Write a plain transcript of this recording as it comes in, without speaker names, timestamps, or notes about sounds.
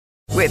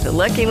With the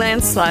Lucky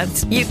Land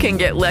Slots, you can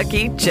get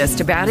lucky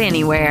just about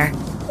anywhere.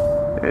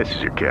 This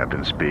is your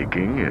captain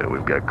speaking.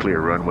 We've got clear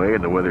runway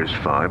and the weather's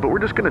fine, but we're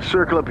just going to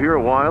circle up here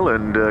a while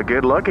and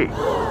get lucky.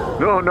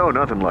 No,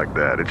 nothing like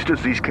that. It's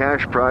just these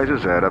cash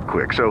prizes add up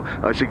quick. So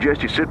I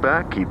suggest you sit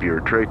back, keep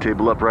your tray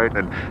table upright,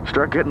 and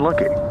start getting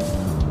lucky.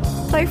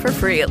 Play for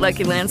free at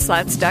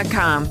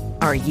LuckyLandSlots.com.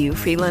 Are you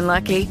feeling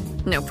lucky?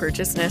 No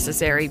purchase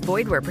necessary.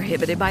 Void where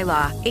prohibited by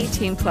law.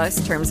 18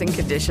 plus terms and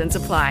conditions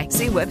apply.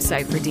 See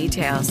website for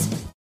details.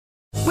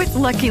 With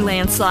Lucky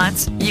Land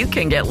Slots, you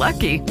can get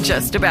lucky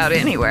just about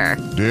anywhere.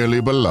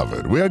 Dearly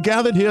beloved, we are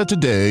gathered here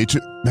today to...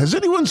 Has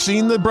anyone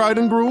seen the bride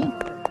and groom?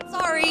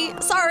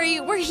 Sorry,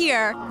 we're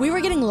here. We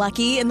were getting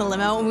lucky in the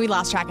limo and we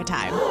lost track of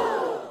time.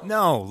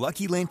 No,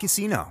 Lucky Land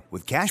Casino,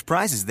 with cash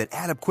prizes that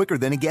add up quicker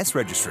than a guest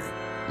registry.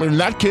 In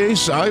that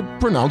case, I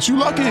pronounce you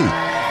lucky.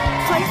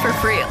 Play for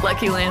free at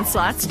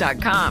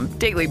LuckyLandSlots.com.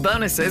 Daily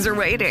bonuses are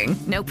waiting.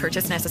 No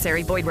purchase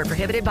necessary. Void where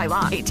prohibited by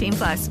law. 18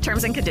 plus.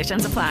 Terms and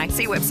conditions apply.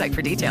 See website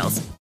for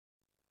details.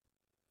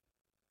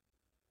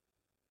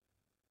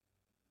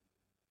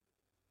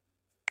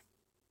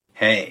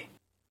 Hey.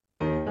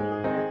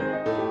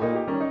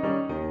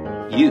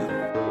 You.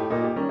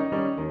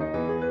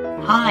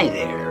 Hi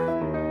there.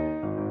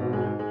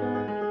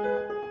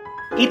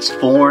 It's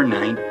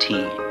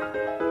 4:19.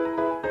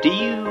 Do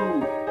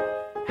you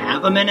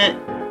have a minute?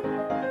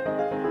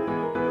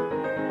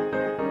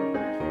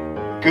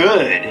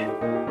 Good.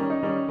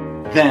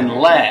 Then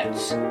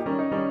let's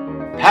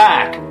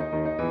pack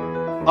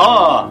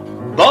a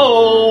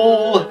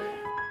bowl.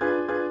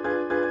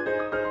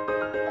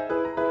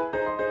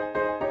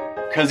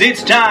 'Cause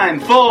it's time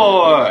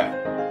for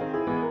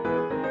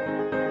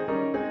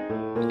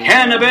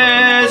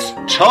Cannabis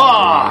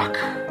Talk,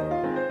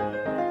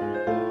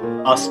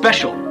 a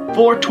special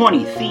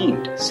 420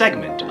 themed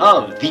segment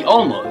of the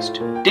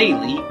Almost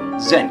Daily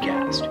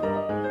Zencast.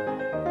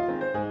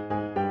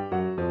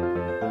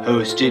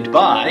 Hosted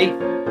by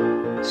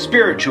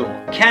spiritual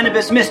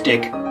cannabis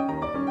mystic,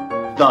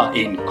 the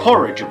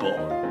incorrigible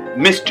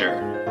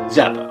Mr.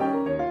 Zappa.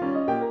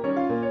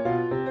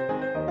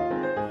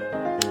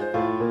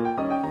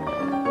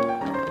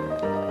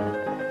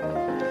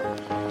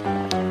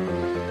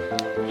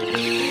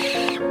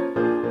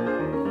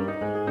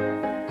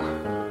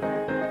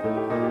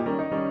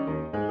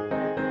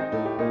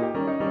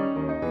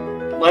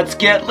 Let's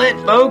get lit,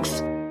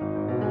 folks!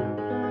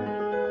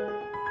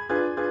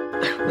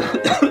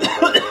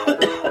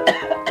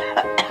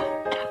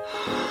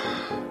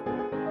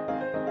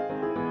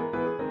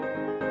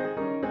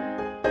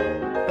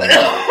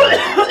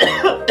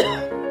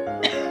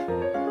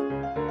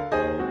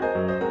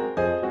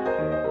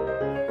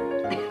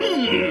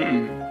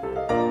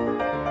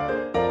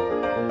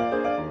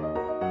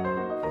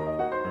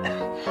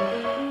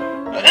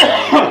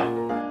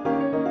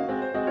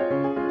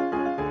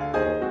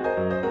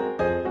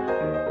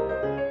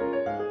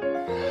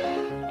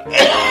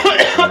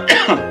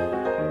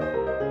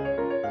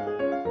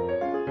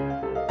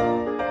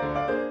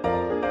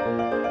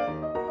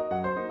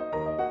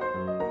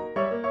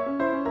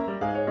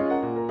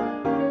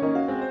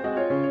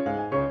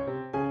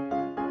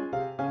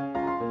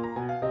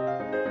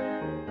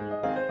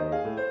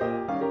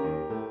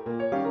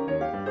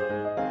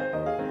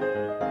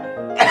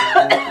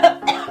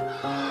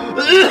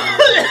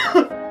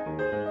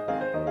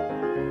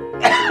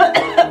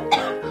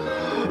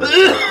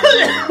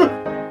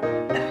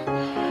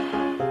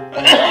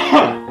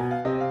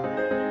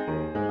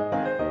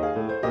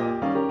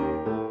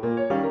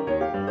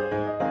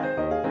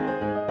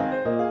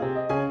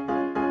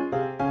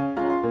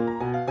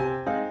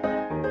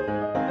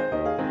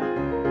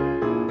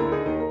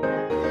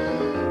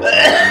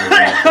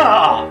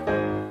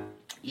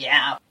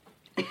 Yeah.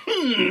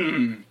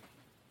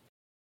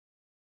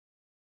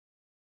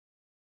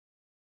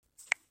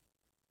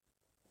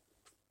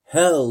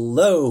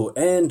 Hello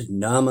and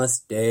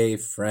namaste,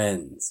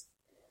 friends.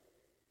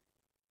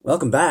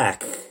 Welcome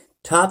back.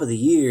 Top of the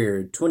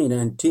year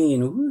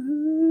 2019.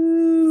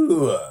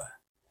 Woo!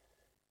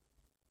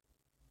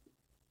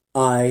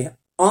 I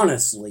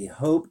honestly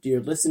hope, dear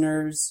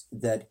listeners,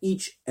 that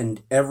each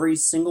and every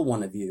single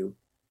one of you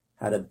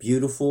had a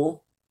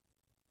beautiful,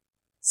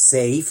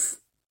 safe,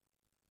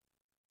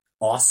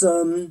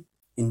 awesome,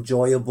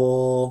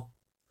 enjoyable,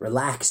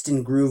 relaxed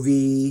and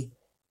groovy,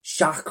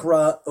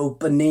 chakra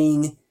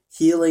opening,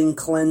 healing,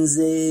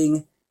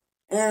 cleansing,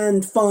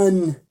 and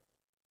fun,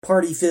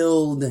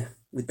 party-filled,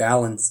 with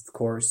balance, of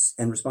course,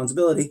 and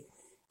responsibility,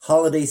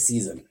 holiday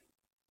season.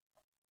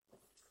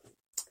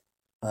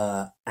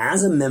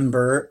 As a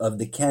member of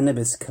the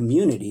cannabis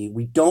community,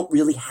 we don't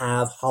really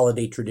have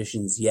holiday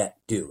traditions yet,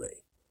 do we?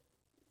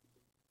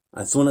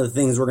 That's one of the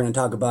things we're going to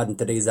talk about in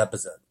today's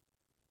episode.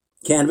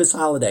 Cannabis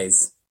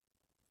holidays.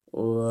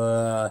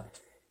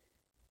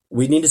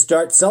 We need to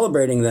start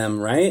celebrating them,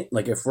 right?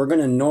 Like if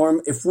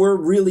we're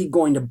really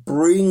going to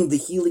bring the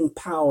healing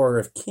power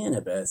of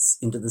cannabis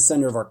into the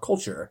center of our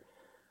culture,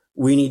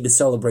 we need to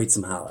celebrate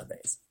some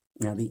holidays.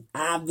 Now, the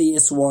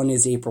obvious one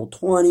is April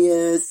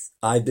 20th.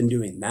 I've been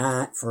doing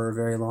that for a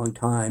very long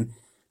time.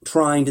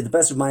 trying to the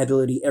best of my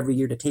ability every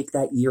year to take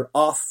that year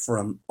off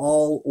from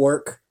all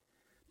work,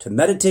 to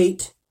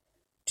meditate,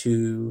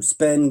 to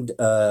spend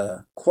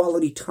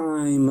quality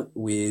time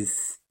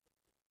with,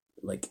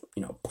 like,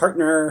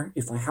 partner,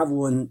 if I have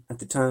one at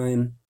the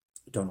time.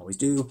 Don't always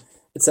do,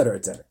 etc.,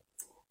 etc.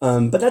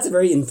 But that's a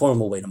very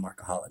informal way to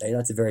mark a holiday.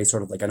 That's a very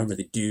sort of like, I don't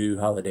really do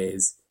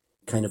holidays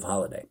kind of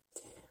holiday.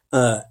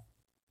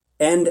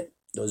 And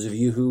those of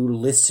you who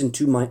listen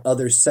to my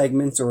other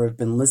segments or have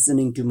been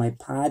listening to my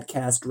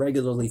podcast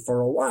regularly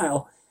for a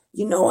while,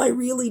 I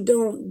really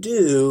don't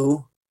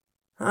do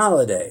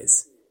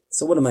holidays.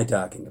 So what am I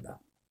talking about?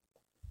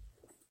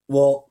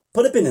 Well,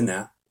 put a pin in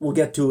that. We'll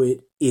get to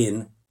it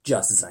in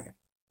just a second.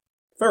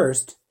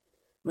 First,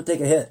 I'm going to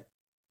take a hit,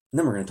 and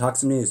then we're going to talk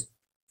some news.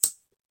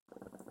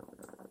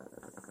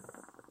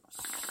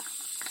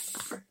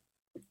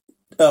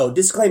 Oh,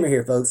 disclaimer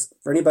here, folks.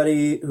 For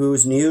anybody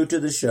who's new to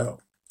the show,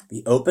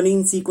 the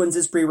opening sequence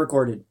is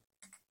pre-recorded,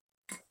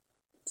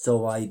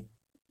 so I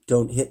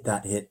don't hit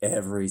that hit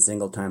every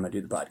single time I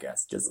do the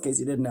podcast, just in case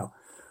you didn't know.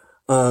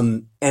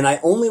 And I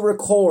only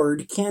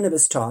record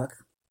Cannabis Talk,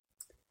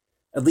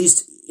 at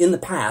least in the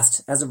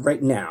past, as of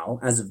right now,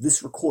 as of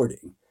this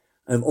recording,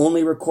 I've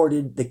only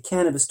recorded the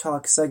Cannabis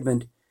Talk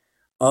segment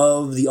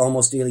of the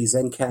Almost Daily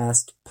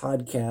Zencast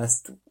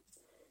podcast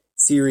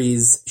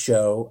series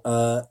show,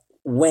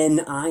 when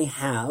I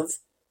have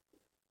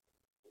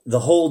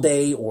the whole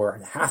day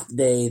or half the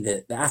day,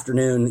 the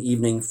afternoon, the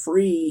evening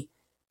free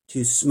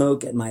to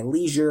smoke at my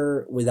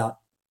leisure without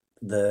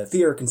the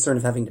fear or concern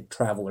of having to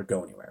travel or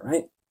go anywhere,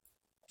 right?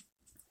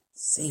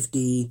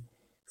 Safety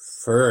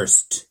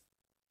first.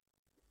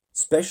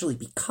 Especially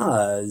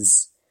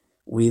because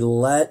we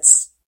let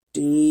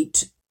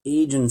state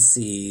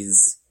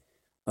agencies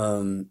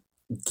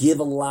give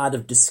a lot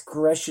of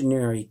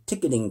discretionary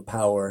ticketing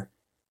power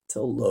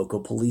to local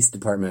police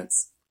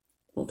departments.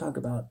 We'll talk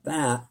about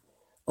that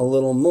a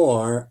little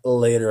more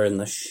later in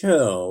the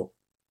show,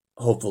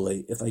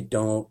 hopefully, if I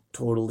don't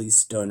totally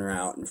stoner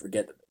out and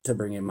forget to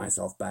bring in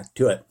myself back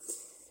to it.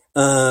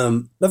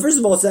 But first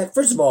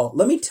of all,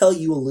 let me tell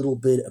you a little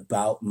bit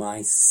about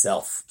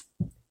myself.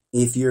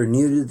 If you're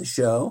new to the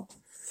show,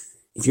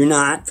 if you're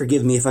not,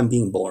 forgive me if I'm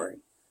being boring.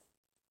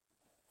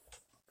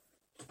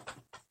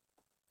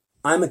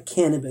 I'm a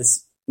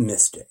cannabis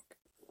mystic.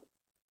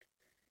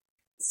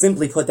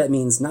 Simply put, that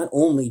means not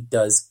only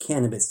does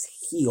cannabis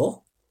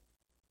heal,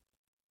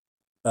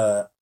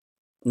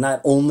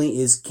 not only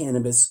is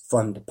cannabis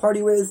fun to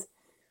party with,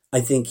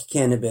 I think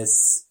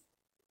cannabis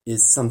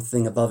is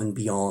something above and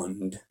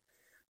beyond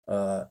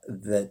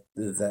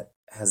that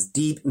has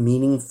deep,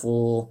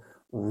 meaningful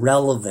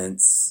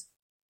relevance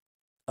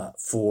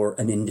for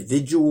an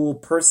individual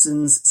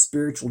person's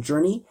spiritual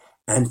journey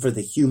and for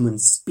the human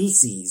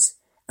species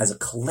as a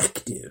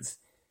collective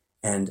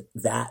and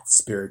that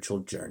spiritual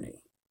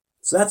journey.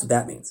 So that's what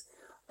that means.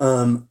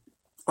 On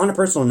a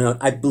personal note,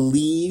 I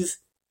believe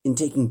in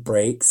taking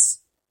breaks.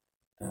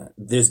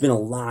 There's been a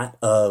lot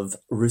of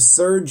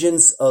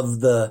resurgence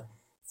of the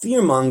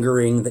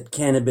fear-mongering that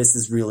cannabis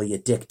is really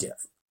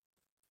addictive.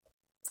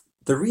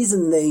 The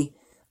reason the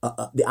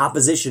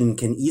opposition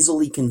can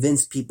easily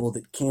convince people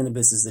that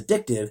cannabis is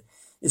addictive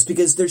is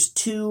because there's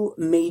two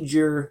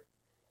major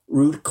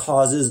root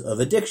causes of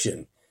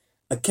addiction.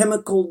 A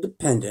chemical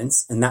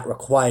dependence, and that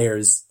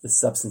requires the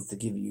substance to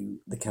give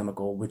you the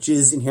chemical, which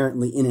is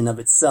inherently in and of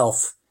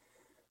itself,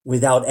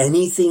 without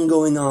anything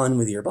going on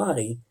with your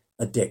body,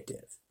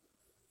 addictive.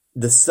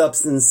 The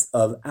substance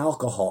of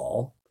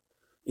alcohol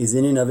is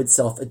in and of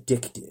itself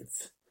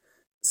addictive.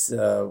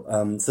 So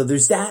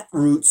there's that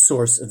root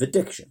source of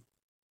addiction.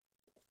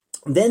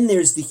 Then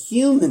there's the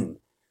human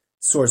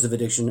source of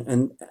addiction,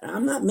 and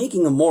I'm not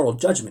making a moral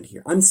judgment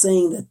here. I'm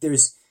saying that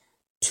there's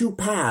two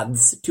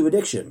paths to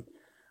addiction.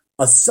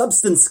 A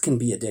substance can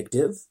be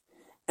addictive,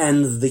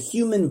 and the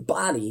human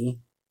body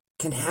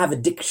can have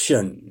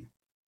addiction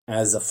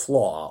as a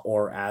flaw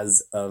or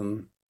as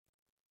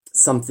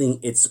something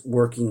it's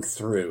working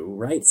through,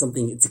 right?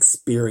 Something it's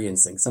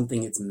experiencing,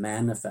 something it's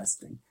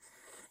manifesting.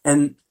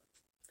 And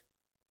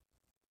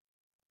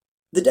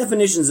the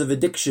definitions of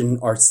addiction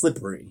are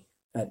slippery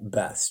at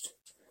best.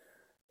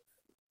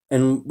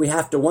 And we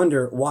have to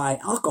wonder why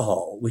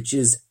alcohol, which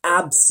is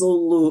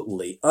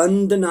absolutely,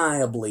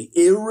 undeniably,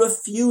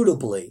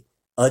 irrefutably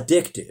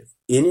addictive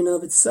in and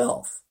of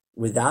itself,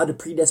 without a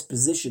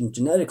predisposition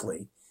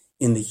genetically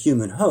in the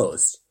human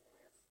host,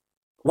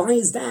 why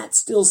is that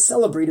still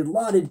celebrated,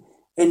 lauded,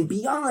 and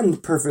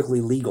beyond perfectly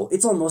legal?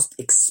 It's almost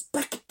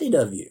expected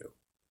of you.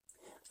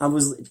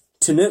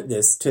 To note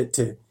this,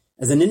 to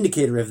as an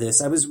indicator of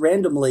this, I was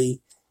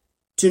randomly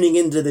tuning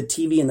into the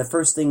TV, and the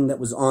first thing that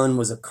was on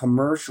was a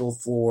commercial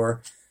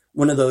for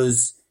one of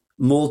those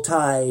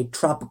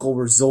multi-tropical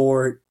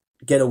resort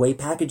getaway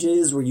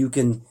packages where you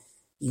can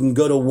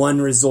go to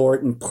one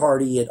resort and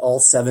party at all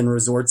 7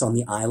 resorts on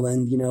the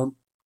island,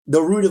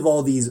 The root of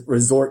all these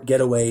resort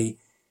getaway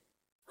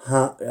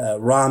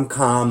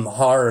rom-com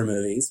horror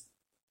movies.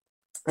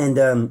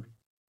 And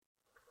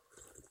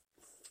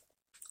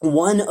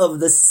one of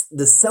the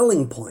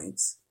selling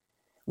points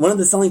one of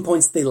the selling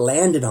points they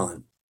landed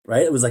on,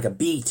 right? It was like a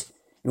beat.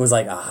 It was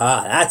like,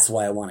 aha, that's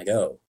why I want to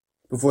go.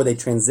 Before they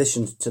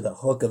transitioned to the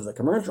hook of the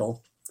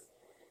commercial,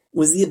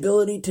 was the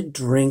ability to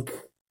drink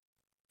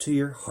to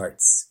your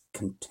heart's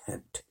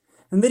content.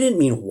 And they didn't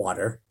mean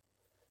water.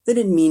 They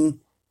didn't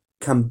mean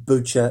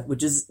kombucha,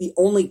 which is the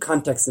only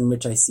context in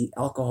which I see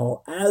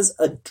alcohol as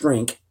a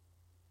drink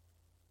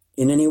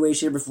in any way,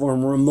 shape, or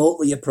form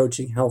remotely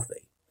approaching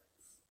healthy.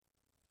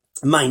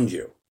 Mind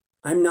you,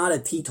 I'm not a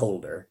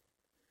teetotaler.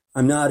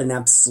 I'm not an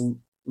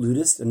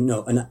absolutist,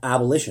 no, an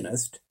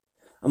abolitionist.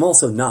 I'm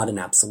also not an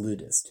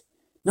absolutist.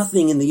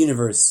 Nothing in the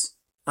universe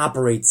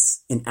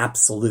operates in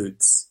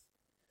absolutes.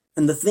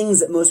 And the things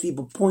that most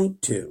people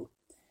point to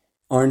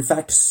are in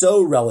fact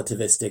so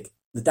relativistic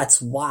that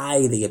that's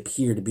why they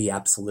appear to be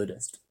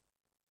absolutist.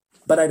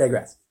 But I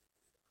digress.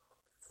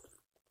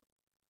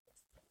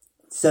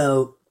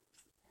 So,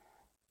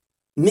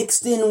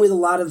 mixed in with a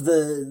lot of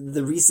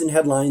the recent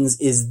headlines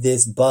is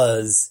this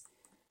buzz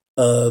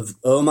of,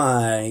 oh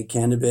my,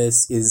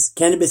 cannabis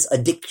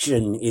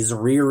addiction is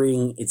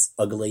rearing its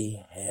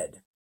ugly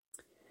head.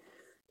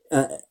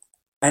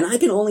 And I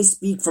can only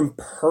speak from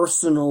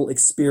personal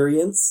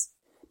experience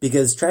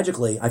because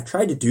tragically I've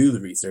tried to do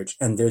the research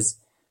and there's,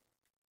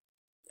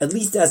 at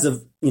least as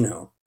of,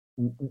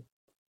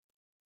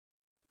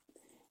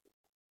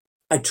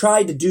 I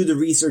tried to do the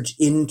research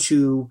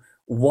into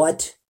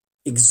what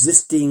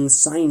existing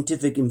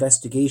scientific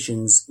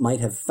investigations might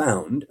have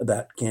found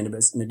about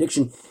cannabis and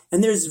addiction,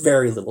 and there's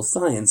very little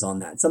science on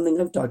that.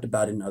 Something I've talked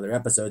about in other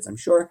episodes, I'm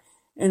sure,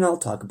 and I'll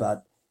talk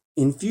about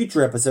in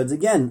future episodes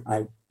again,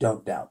 I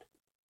don't doubt.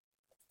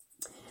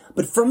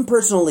 But from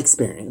personal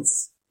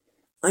experience,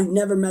 I've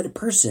never met a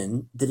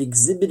person that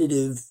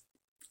exhibited,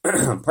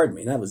 pardon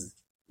me, that was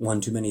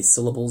one too many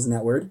syllables in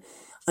that word.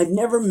 I've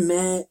never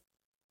met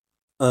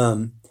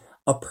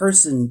a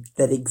person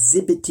that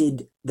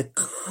exhibited the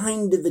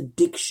kind of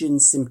addiction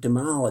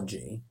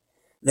symptomology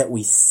that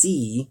we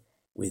see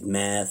with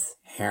meth,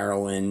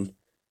 heroin,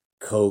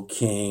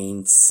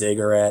 cocaine,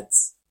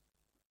 cigarettes.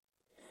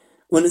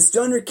 When a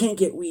stoner can't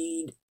get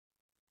weed,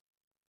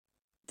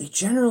 they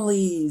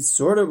generally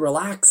sort of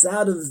relax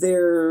out of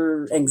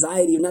their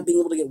anxiety of not being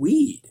able to get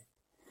weed.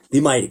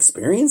 They might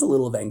experience a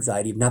little of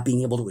anxiety of not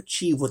being able to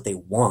achieve what they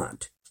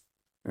want,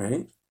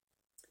 right?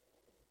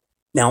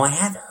 Now, I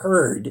have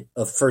heard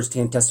of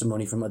firsthand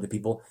testimony from other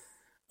people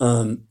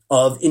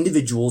of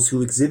individuals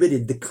who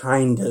exhibited the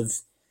kind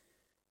of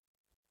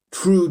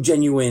true,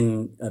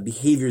 genuine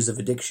behaviors of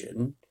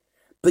addiction.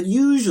 But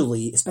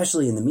usually,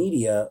 especially in the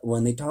media,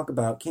 when they talk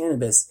about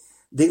cannabis,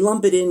 they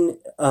lump it in,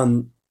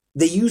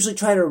 they usually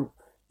try to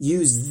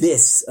use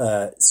this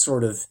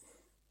sort of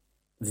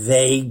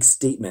vague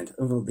statement.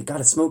 Oh, they got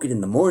to smoke it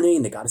in the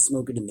morning, they got to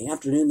smoke it in the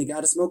afternoon, they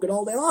got to smoke it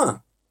all day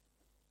long.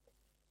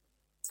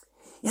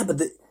 Yeah, but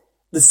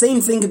the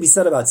same thing could be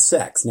said about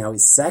sex. Now,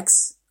 is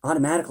sex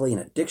automatically an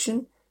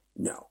addiction?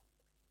 No.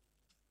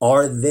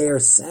 Are there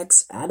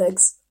sex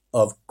addicts?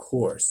 Of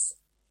course.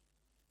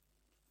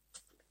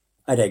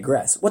 I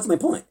digress. What's my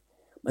point?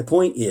 My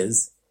point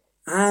is,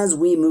 as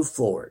we move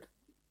forward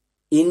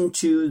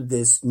into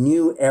this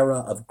new era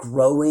of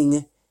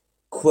growing,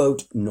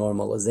 quote,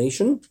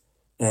 normalization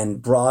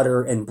and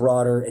broader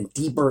and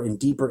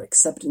deeper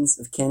acceptance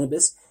of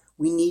cannabis,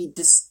 we need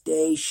to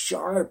stay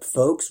sharp,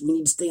 folks. We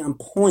need to stay on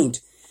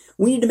point.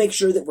 We need to make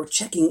sure that we're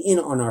checking in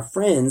on our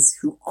friends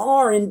who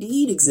are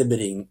indeed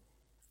exhibiting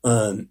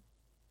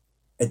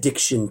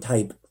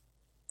addiction-type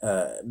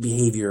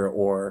behavior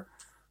or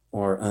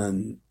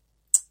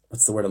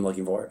what's the word I'm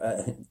looking for?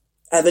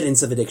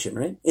 Evidence of addiction,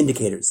 right?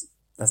 Indicators.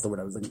 That's the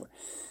word I was looking for.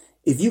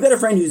 If you got a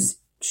friend who's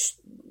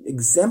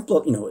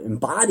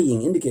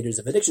embodying indicators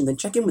of addiction, then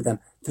check in with them.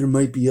 There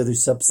might be other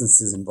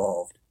substances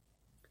involved,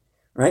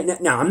 right?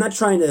 Now I'm not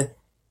trying to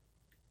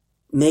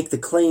make the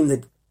claim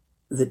that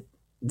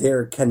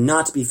there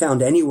cannot be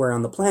found anywhere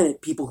on the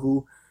planet people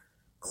who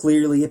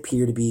clearly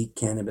appear to be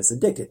cannabis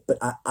addicted. But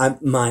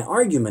my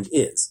argument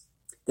is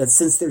that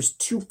since there's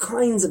two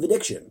kinds of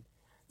addiction,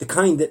 the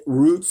kind that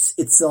roots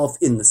itself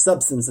in the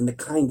substance and the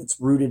kind that's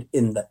rooted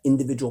in the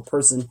individual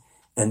person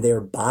and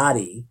their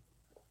body,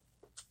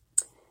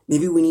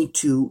 maybe we need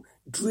to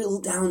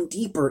drill down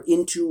deeper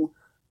into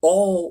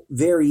all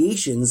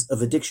variations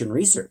of addiction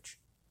research.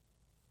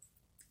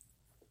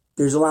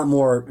 There's a lot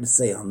more to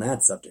say on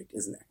that subject,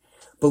 isn't there?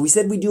 But we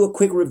said we'd do a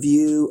quick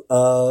review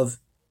of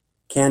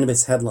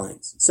cannabis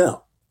headlines.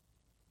 So,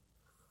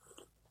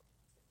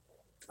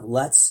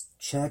 let's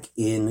check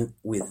in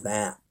with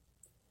that.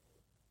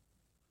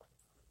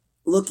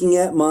 Looking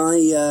at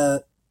my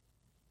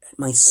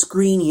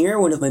screen here,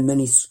 one of my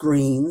many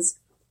screens,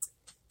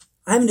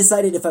 I haven't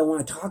decided if I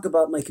want to talk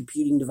about my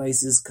computing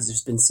devices because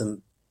there's been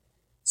some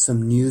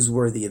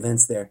newsworthy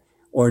events there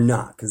or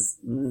not, because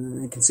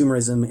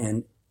consumerism,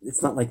 and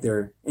it's not like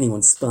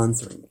anyone's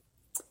sponsoring me.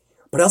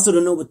 But I also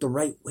don't know what the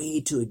right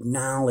way to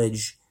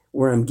acknowledge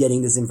where I'm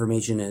getting this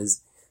information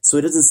is, so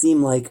it doesn't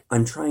seem like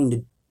I'm trying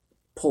to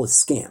pull a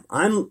scam.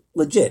 I'm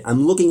legit.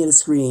 I'm looking at a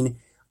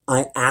screen.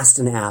 I asked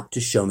an app to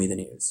show me the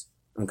news.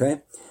 Okay?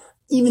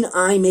 Even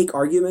I make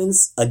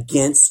arguments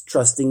against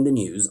trusting the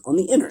news on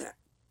the internet.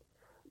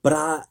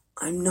 But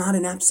I'm not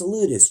an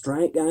absolutist,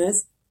 right,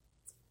 guys?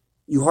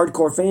 You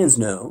hardcore fans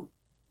know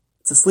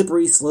it's a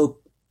slippery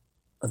slope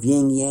of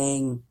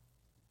yin-yang,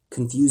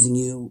 confusing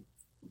you.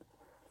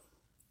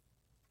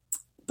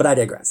 But I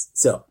digress.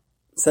 So,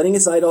 setting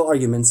aside all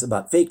arguments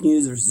about fake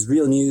news versus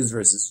real news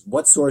versus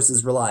what source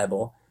is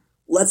reliable,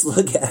 let's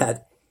look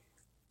at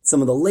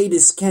some of the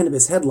latest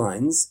cannabis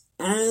headlines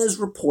as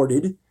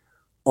reported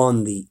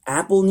on the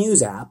Apple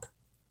News app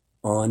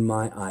on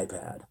my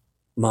iPad.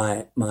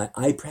 My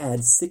iPad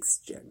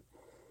 6th gen.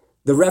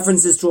 The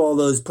references to all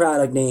those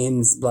product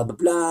names, blah, blah,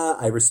 blah,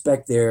 I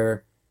respect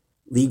their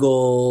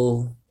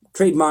legal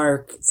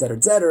trademark, etc.,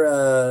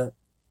 etc.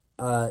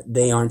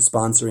 They aren't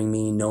sponsoring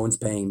me. No one's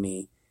paying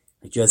me.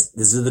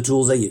 This are the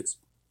tools I use.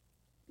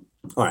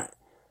 All right.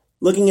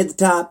 Looking at the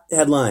top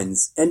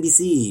headlines,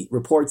 NBC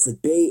reports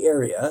that Bay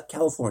Area,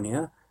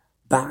 California,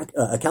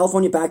 a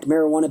California-backed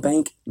marijuana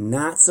bank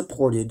not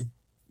supported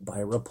by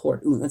a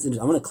report. Ooh, that's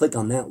interesting. I'm going to click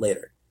on that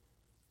later.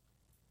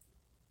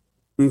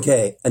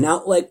 Okay, an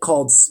outlet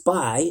called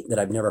Spy, that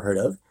I've never heard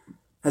of,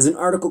 has an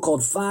article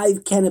called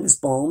 5 Cannabis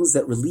Balms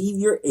That Relieve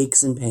Your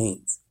Aches and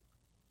Pains.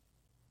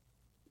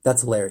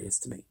 That's hilarious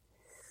to me.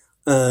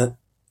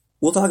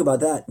 We'll talk about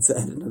that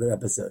in another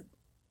episode.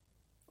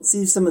 Let's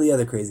see some of the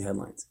other crazy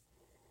headlines.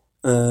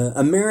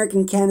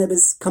 American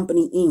Cannabis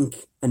Company,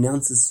 Inc.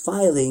 announces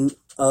filing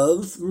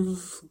of,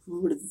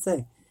 what does it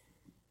say?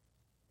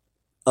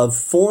 Of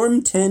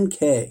Form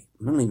 10K.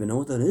 I don't even know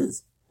what that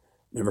is.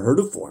 Never heard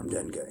of Form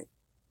 10K.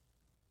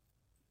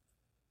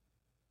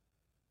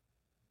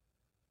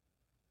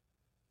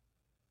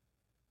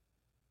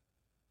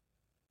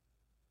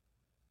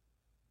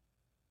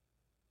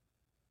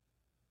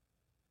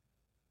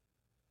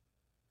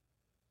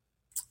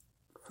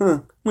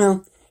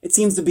 Well, it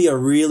seems to be a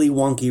really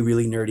wonky,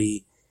 really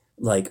nerdy,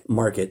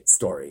 market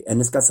story. And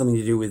it's got something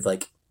to do with,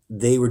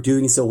 they were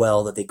doing so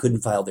well that they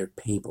couldn't file their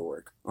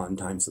paperwork on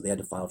time, so they had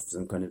to file for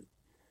some kind of,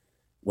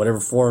 whatever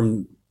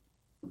form,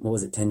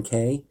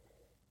 10K,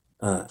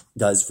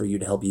 does for you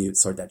to help you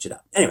sort that shit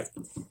out. Anyway,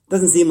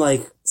 doesn't seem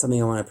like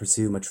something I want to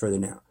pursue much further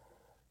now.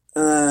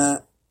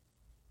 The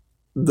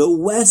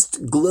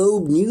West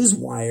Globe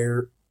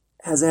Newswire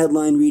has a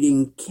headline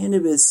reading,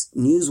 Cannabis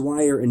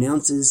Newswire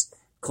announces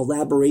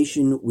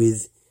collaboration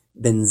with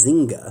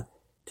Benzinga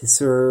to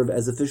serve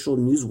as official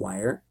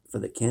newswire for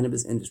the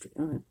cannabis industry.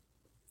 All right.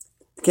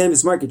 The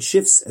cannabis market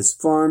shifts as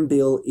Farm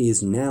Bill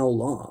is now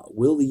law.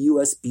 Will the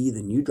U.S. be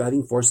the new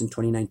driving force in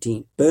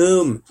 2019?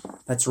 Boom!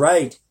 That's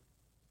right.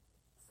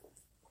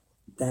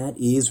 That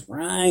is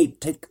right.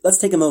 Let's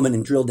take a moment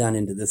and drill down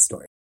into this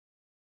story.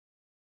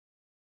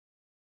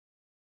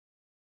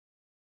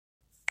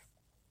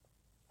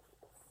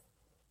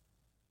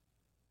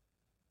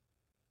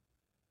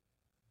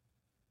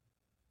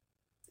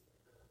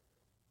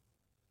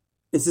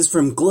 This is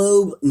from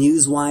Globe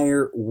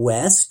Newswire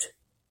West.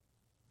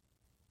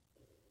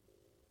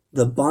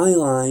 The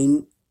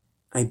byline,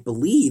 I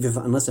believe,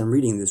 unless I'm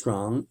reading this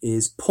wrong,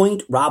 is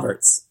Point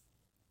Roberts.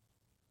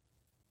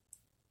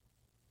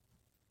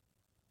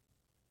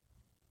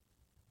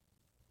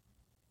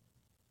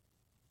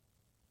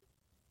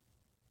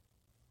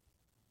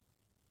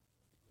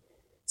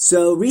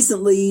 So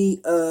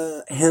recently,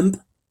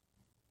 hemp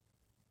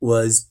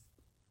was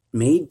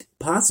made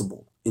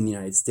possible in the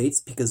United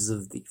States because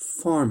of the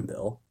Farm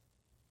Bill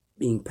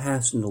being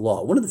passed into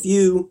law. One of the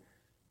few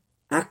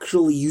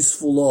actually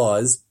useful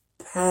laws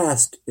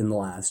passed in the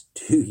last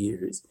 2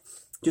 years.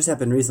 Just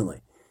happened recently.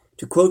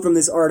 To quote from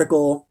this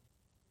article,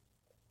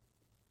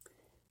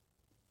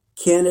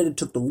 Canada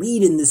took the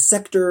lead in this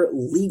sector,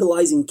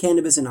 legalizing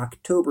cannabis in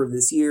October of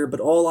this year,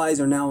 but all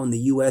eyes are now on the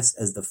U.S.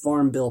 as the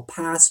Farm Bill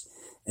passed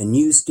and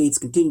new states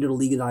continue to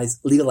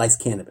legalize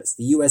cannabis.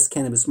 The U.S.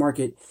 cannabis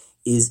market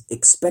is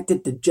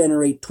expected to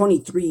generate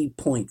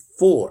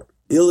 $23.4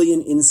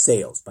 billion in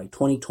sales by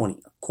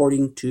 2020,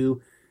 according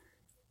to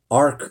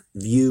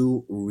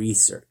ArcView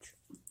Research.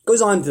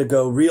 Goes on to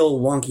go real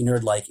wonky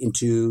nerd-like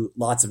into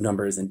lots of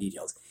numbers and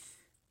details.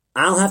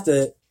 I'm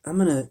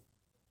going to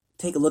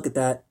take a look at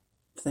that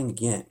thing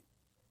again.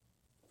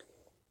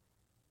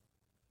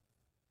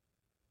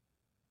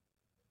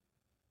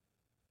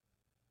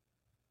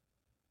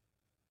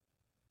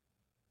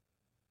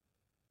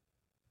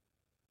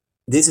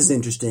 This is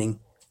interesting.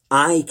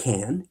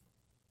 ICANN,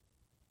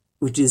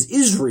 which is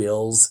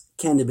Israel's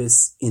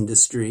cannabis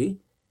industry.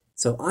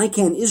 So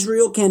ICANN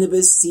Israel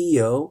Cannabis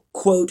CEO,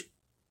 quote,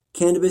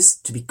 cannabis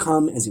to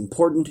become as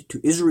important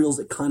to Israel's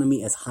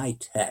economy as high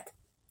tech.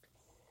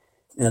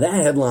 Now that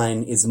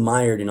headline is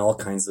mired in all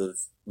kinds of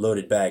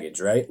loaded baggage,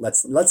 right?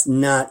 Let's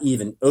not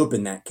even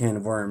open that can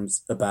of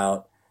worms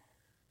about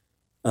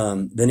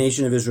the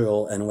nation of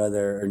Israel and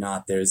whether or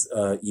not there's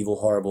evil,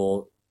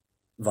 horrible,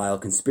 vile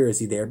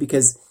conspiracy there,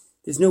 because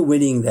there's no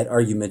winning that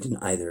argument in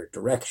either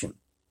direction.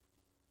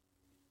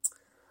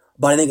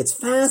 But I think it's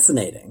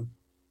fascinating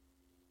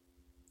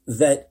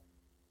that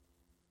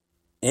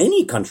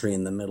any country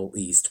in the Middle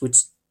East,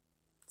 which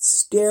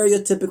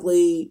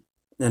stereotypically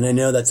and I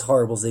know that's a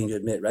horrible thing to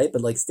admit, right?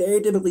 But like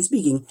stereotypically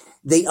speaking,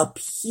 they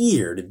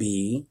appear to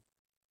be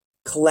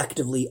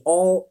collectively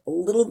all a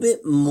little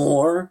bit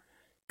more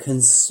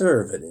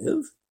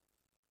conservative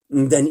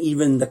than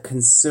even the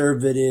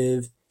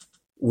conservative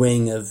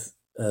wing of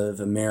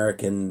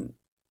American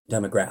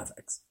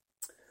demographics.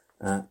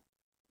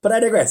 But I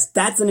digress.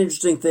 That's an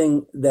interesting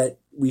thing that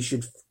we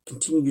should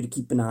continue to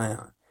keep an eye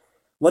on.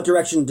 What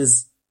direction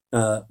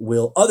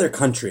will other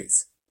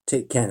countries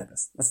take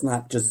cannabis? Let's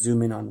not just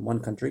zoom in on one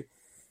country.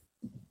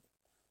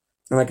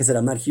 And like I said,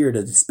 I'm not here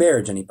to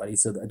disparage anybody,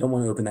 so I don't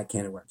want to open that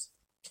can of worms.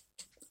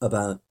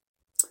 About,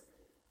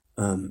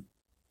 I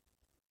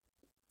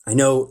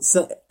know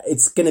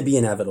it's going to be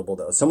inevitable,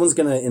 though. Someone's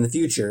going to, in the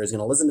future, is going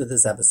to listen to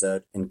this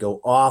episode and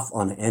go off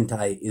on an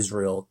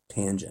anti-Israel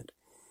tangent.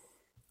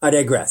 I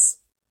digress.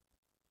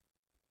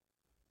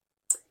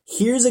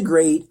 Here's a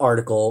great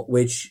article,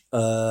 which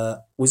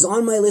was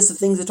on my list of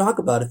things to talk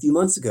about a few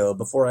months ago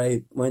before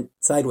I went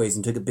sideways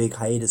and took a big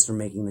hiatus from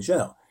making the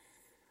show.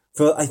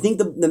 I think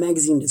the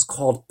magazine is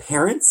called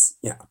Parents.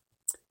 Yeah.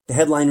 The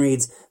headline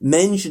reads,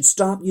 "Men should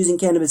stop using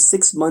cannabis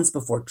 6 months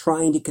before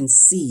trying to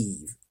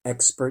conceive,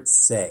 experts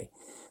say.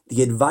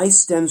 The advice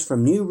stems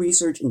from new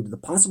research into the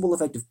possible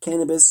effect of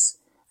cannabis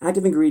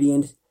active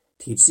ingredient,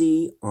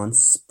 THC, on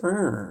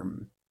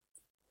sperm."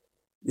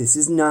 This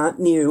is not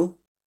new.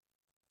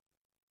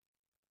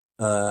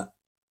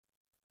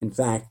 In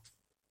fact,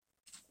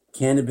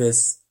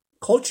 cannabis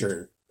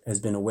culture has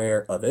been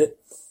aware of it.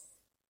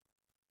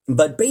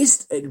 But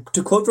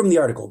to quote from the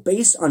article,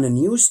 based on a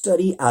new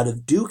study out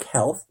of Duke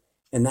Health,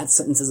 and that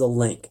sentence is a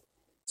link.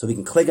 So we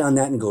can click on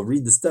that and go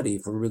read the study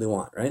if we really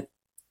want, right?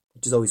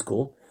 Which is always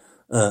cool.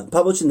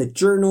 Published in the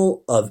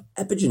Journal of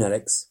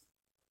Epigenetics,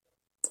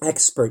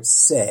 experts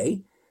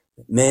say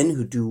that men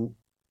would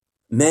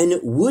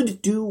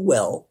do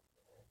well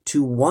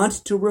to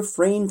want to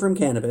refrain from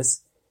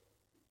cannabis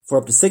for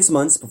up to 6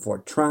 months before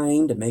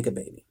trying to make a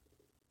baby.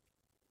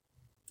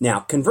 Now,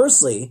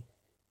 conversely,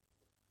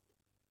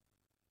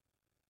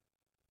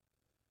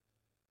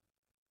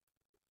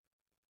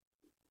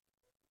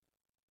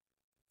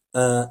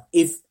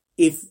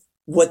 if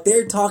what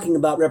they're talking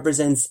about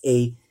represents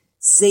a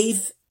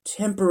safe,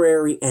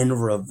 temporary,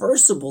 and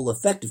reversible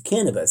effect of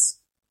cannabis,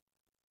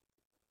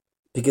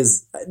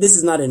 because this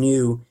is not a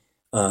new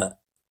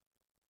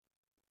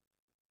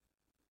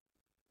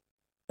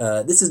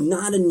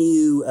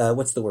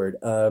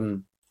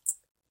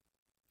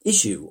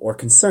issue or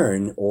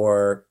concern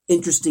or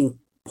interesting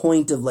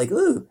point of like,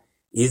 ooh,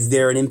 is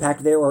there an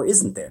impact there or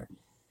isn't there?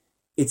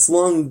 It's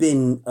long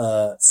been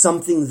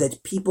something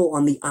that people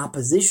on the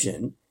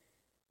opposition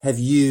have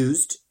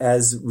used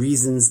as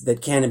reasons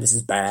that cannabis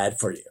is bad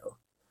for you.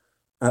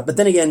 But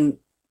then again,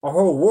 our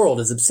whole world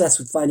is obsessed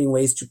with finding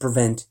ways to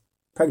prevent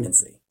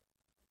pregnancy.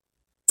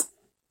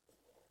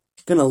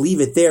 Gonna leave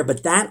it there,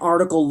 but that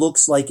article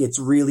looks like it's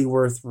really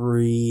worth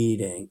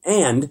reading.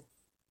 And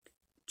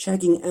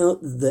checking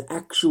out the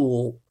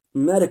actual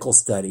medical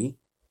study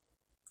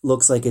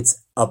looks like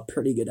it's a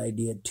pretty good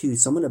idea too.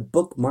 So I'm gonna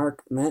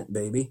bookmark that,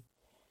 baby.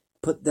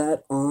 Put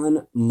that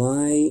on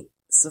my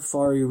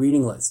Safari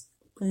reading list.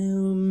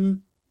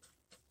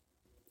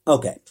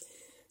 Okay,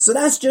 so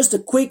that's just a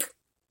quick,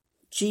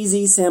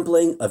 cheesy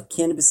sampling of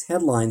cannabis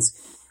headlines.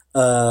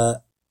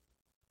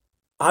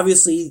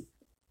 Obviously,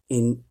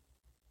 in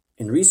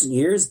recent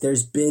years,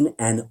 there's been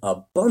an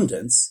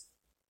abundance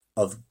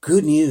of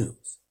good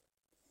news.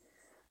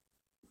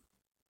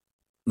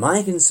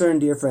 My concern,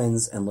 dear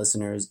friends and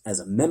listeners, as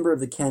a member of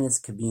the cannabis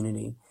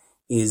community,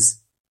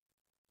 is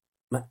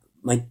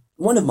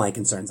one of my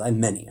concerns. I have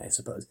many, I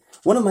suppose.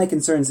 One of my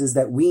concerns is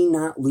that we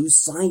not lose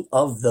sight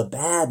of the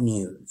bad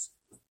news.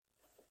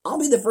 I'll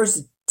be the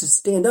first to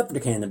stand up for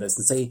cannabis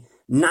and say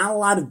not a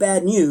lot of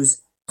bad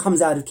news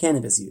comes out of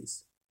cannabis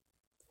use.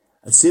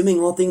 Assuming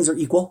all things are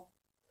equal,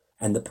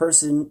 and the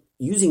person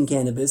using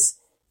cannabis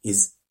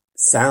is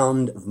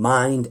sound of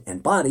mind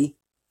and body,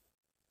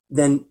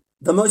 then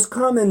the most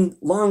common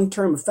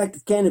long-term effect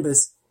of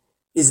cannabis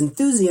is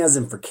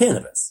enthusiasm for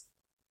cannabis.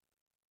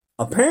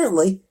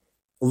 Apparently,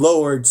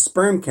 lowered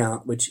sperm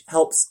count, which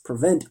helps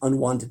prevent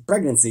unwanted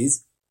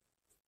pregnancies,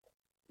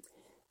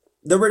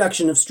 the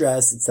reduction of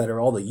stress,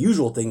 etc., all the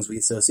usual things we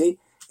associate,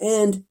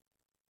 and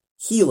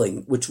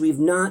healing, which we've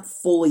not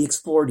fully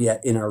explored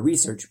yet in our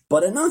research,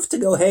 but enough to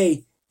go,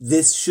 hey,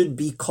 this should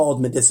be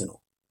called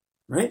medicinal,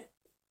 right?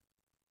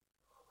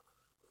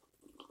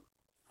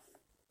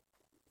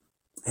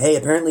 Hey,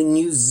 apparently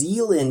New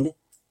Zealand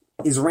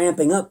is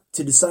ramping up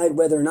to decide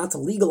whether or not to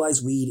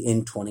legalize weed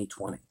in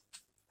 2020.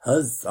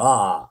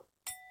 Huzzah!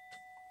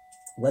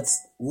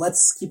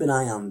 Let's keep an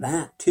eye on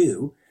that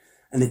too.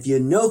 And if you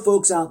know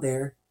folks out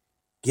there,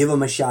 give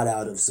them a shout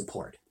out of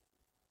support.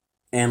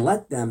 And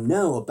let them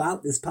know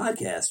about this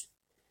podcast.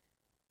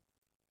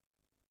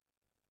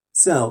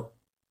 So,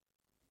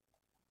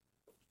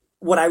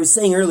 what I was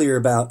saying earlier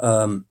about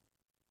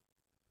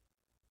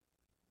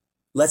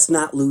let's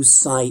not lose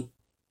sight,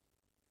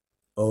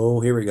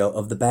 here we go,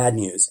 of the bad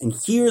news. And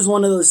here's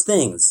one of those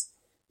things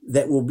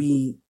that will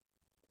be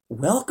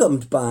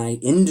welcomed by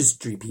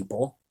industry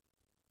people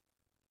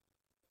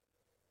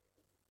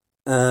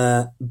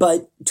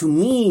But to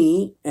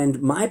me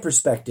and my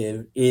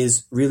perspective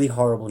is really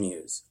horrible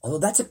news. Although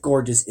that's a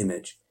gorgeous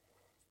image.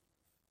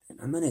 And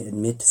I'm going to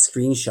admit to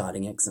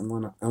screenshotting it because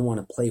I want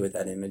to play with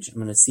that image. I'm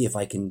going to see if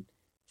I can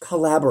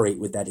collaborate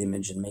with that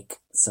image and make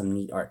some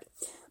neat art.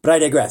 But I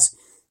digress.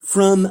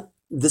 From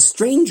The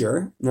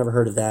Stranger, never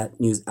heard of that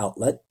news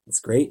outlet. It's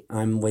great.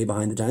 I'm way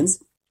behind the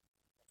times.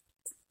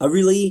 I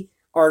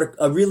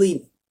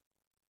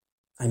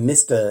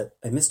missed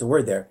a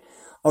word there.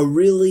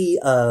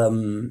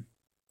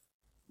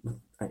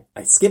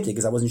 I skipped it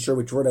because I wasn't sure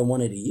which word I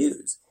wanted to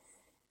use.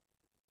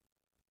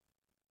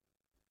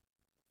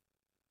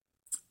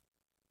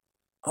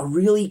 A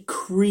really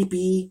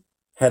creepy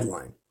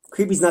headline.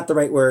 Creepy's not the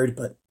right word,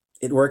 but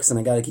it works and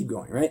I gotta keep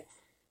going, right?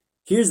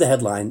 Here's the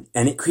headline,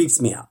 and it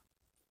creeps me out.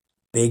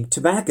 Big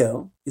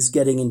Tobacco is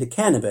getting into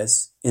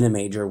cannabis in a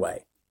major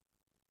way.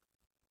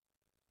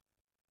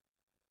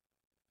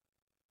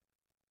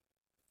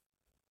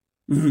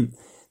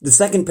 The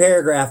second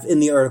paragraph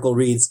in the article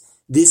reads,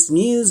 "This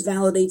news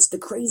validates the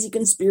crazy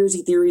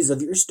conspiracy theories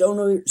of your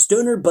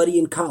stoner buddy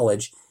in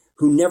college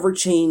who never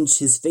changed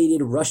his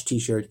faded Rush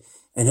t-shirt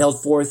and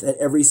held forth at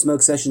every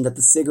smoke session that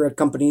the cigarette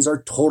companies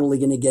are totally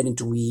going to get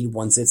into weed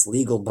once it's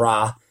legal,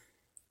 brah."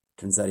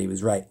 Turns out he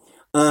was right.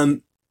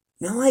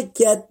 Now I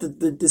get that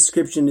the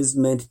description is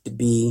meant to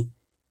be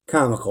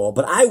comical,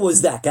 but I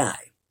was that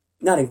guy.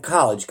 Not in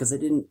college, because I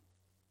didn't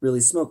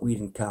really smoke weed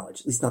in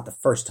college, at least not the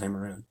first time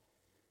around.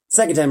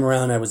 Second time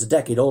around, I was a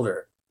decade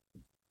older.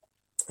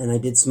 And I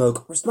did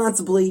smoke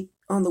responsibly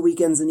on the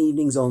weekends and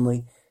evenings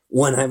only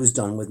when I was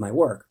done with my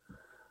work.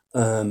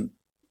 Except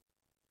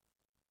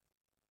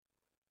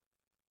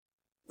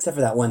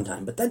for that one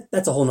time, but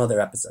that's a whole nother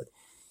episode.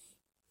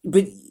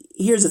 But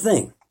here's the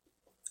thing.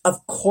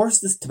 Of course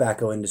this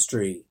tobacco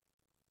industry,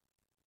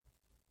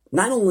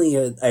 not only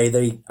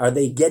are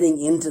they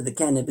getting into the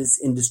cannabis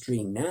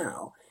industry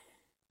now,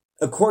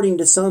 according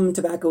to some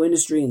tobacco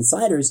industry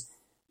insiders,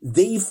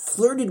 they've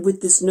flirted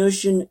with this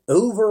notion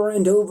over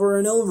and over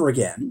and over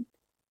again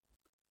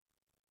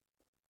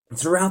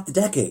throughout the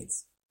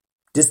decades,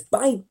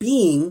 despite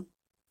being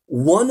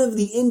one of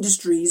the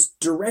industries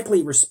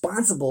directly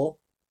responsible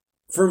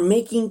for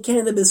making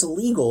cannabis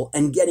illegal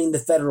and getting the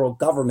federal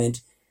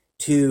government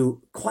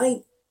to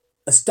quite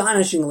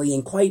astonishingly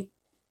and quite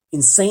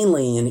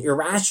insanely and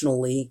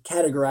irrationally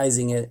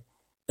categorizing it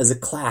as a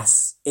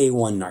class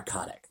A1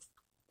 narcotic.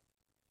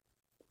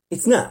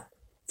 It's not.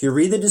 If you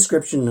read the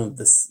description of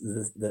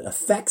the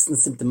effects and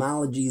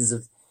symptomologies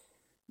of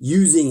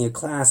using a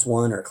class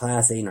 1 or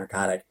class A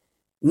narcotic,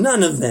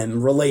 none of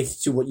them relate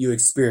to what you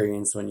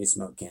experience when you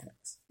smoke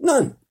cannabis.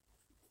 None.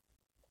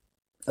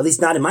 At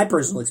least not in my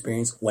personal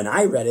experience. When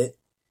I read it,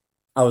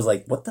 I was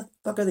like, what the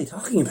fuck are they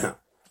talking about?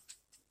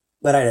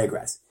 But I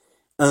digress.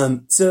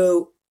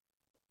 So,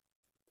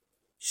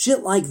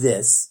 shit like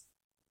this,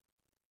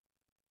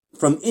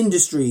 from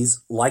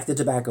industries like the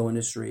tobacco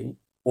industry,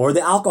 or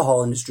the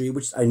alcohol industry,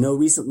 which I know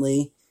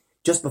recently,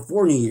 just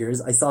before New Year's,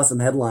 I saw some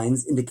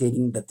headlines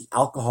indicating that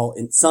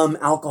some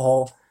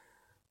alcohol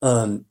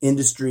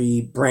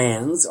industry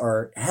brands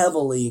are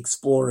heavily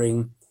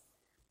exploring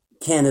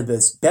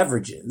cannabis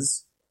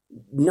beverages,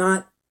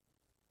 not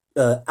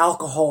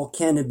alcohol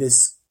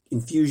cannabis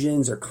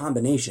infusions or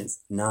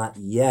combinations. Not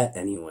yet,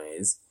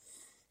 anyways.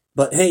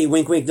 But hey,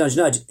 wink, wink, nudge,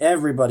 nudge.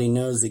 Everybody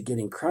knows that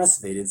getting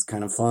crossfaded is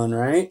kind of fun,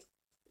 right?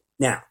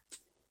 Now,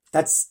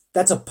 that's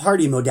a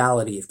party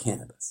modality of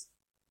cannabis.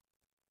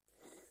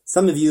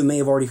 Some of you may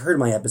have already heard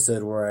my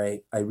episode where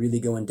I really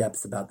go in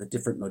depth about the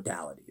different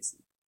modalities.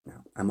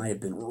 Now, I might have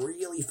been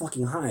really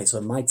fucking high, so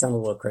it might sound a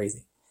little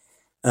crazy.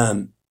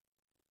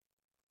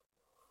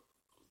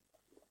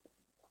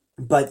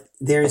 But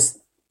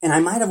and I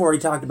might have already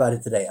talked about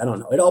it today. I don't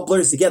know. It all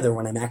blurs together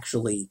when I'm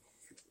actually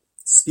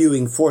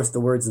spewing forth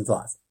the words and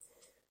thoughts.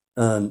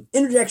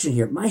 Interjection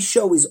here. My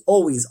show is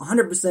always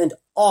 100%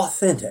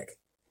 authentic.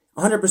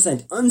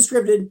 100%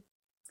 unscripted,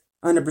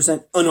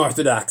 100%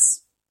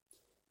 unorthodox.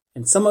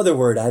 And some other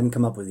word I haven't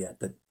come up with yet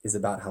that is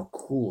about how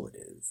cool it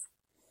is.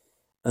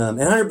 And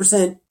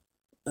 100%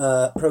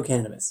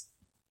 pro-cannabis,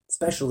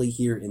 especially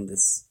here in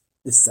this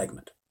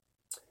segment.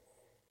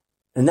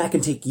 And that can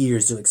take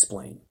years to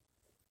explain.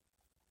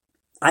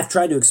 I've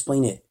tried to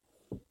explain it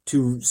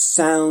to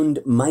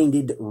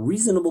sound-minded,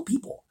 reasonable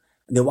people.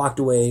 They walked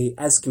away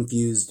as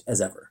confused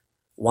as ever.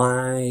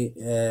 Why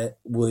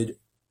would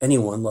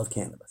anyone love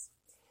cannabis?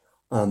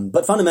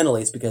 But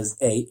fundamentally, it's because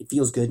A, it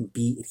feels good, and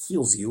B, it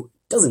heals you,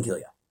 it doesn't kill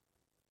you.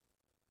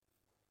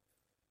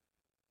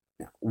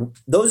 Now,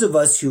 those of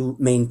us who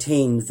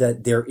maintain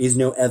that there is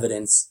no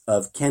evidence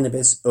of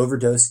cannabis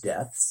overdose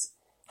deaths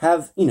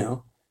have,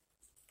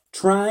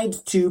 tried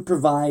to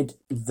provide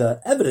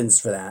the evidence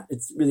for that.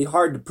 It's really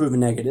hard to prove a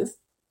negative.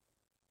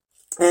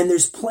 And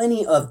there's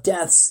plenty of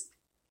deaths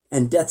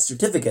and death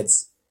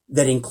certificates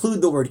that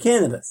include the word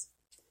cannabis.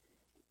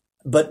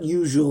 But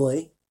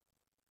usually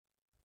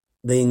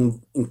they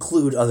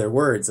include other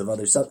words of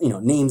other,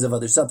 names of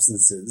other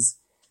substances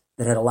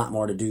that had a lot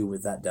more to do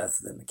with that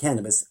death than the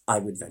cannabis, I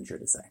would venture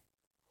to say.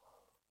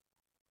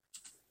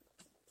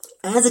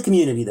 As a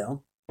community,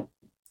 though,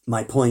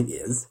 my point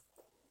is,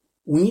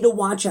 we need to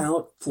watch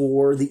out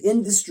for the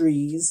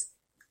industries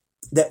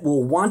that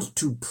will want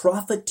to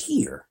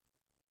profiteer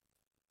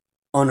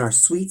on our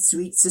sweet,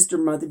 sweet sister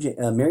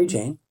Mary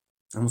Jane.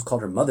 I almost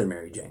called her Mother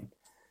Mary Jane.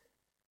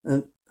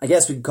 I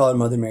guess we could call her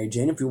Mother Mary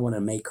Jane if we want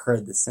to make her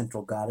the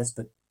central goddess,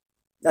 but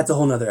that's a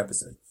whole nother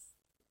episode.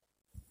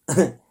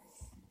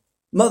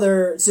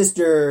 Mother,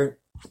 sister,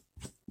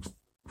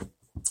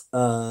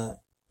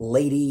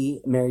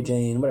 Lady Mary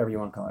Jane, whatever you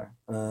want to call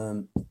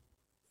her.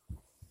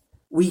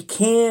 We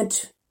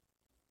can't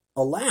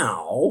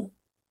allow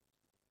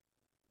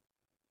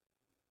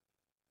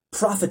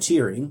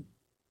profiteering,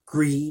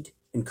 greed,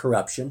 and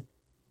corruption,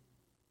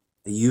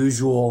 the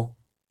usual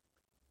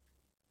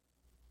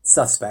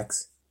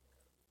suspects,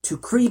 to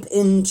creep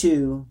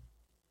into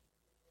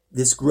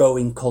this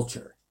growing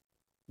culture,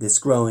 this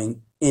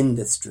growing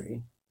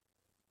industry.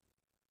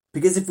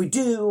 Because if we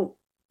do,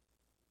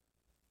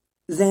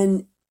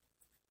 then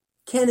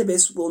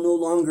cannabis will no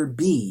longer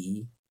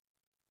be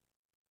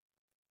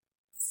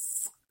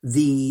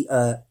the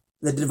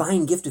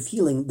divine gift of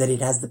healing that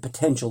it has the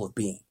potential of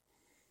being.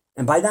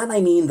 And by that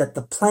I mean that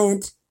the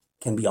plant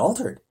can be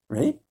altered,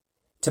 right?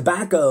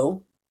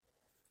 Tobacco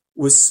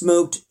was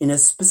smoked in a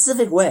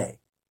specific way,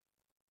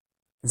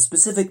 a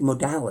specific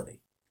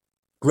modality,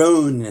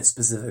 grown in a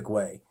specific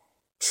way,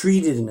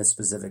 treated in a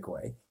specific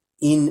way,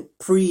 in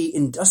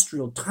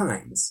pre-industrial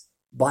times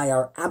by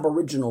our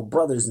Aboriginal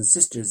brothers and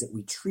sisters that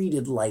we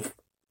treated like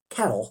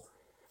cattle.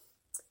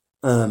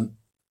 And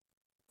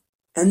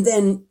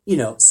then,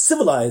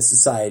 civilized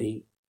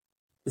society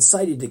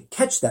decided to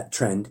catch that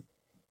trend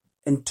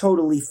and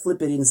totally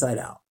flip it inside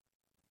out.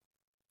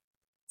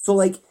 So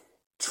like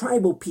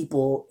tribal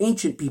people,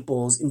 ancient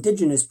peoples,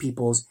 indigenous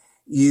peoples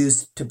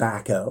used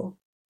tobacco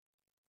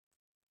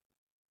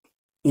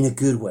in a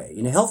good way,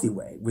 in a healthy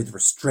way, with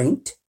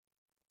restraint,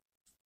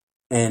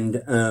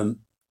 and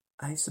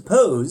I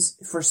suppose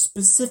for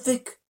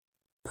specific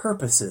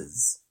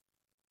purposes.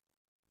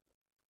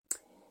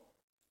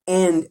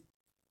 And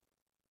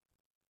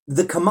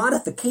the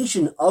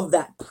commodification of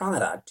that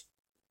product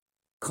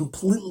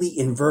completely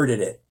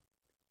inverted it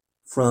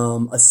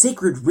from a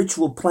sacred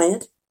ritual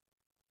plant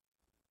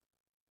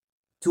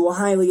to a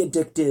highly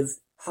addictive,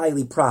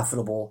 highly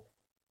profitable,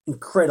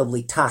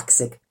 incredibly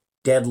toxic,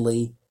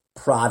 deadly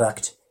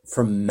product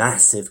for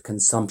massive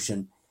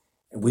consumption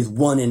with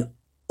one and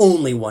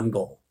only one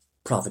goal: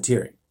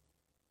 profiteering.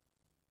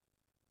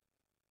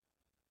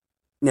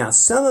 Now,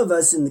 some of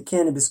us in the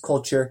cannabis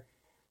culture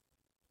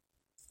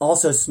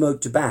also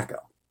smoke tobacco.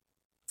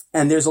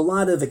 And there's a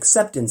lot of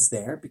acceptance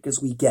there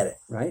because we get it,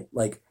 right?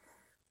 Like,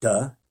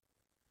 duh.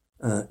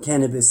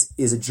 Cannabis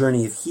is a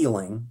journey of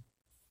healing,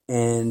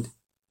 and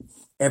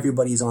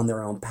everybody's on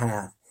their own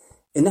path.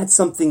 And that's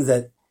something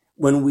that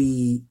when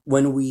we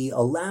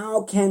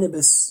allow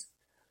cannabis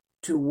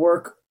to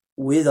work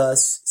with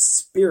us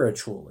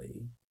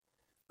spiritually,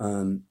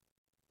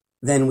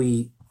 then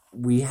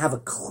we have a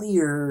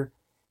clear,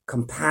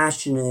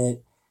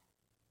 compassionate,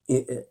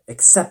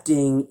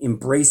 accepting,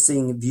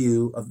 embracing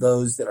view of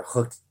those that are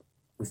hooked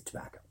with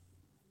tobacco.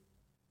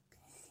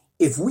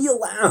 If we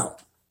allow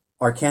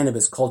our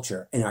cannabis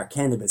culture and our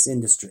cannabis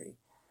industry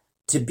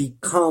to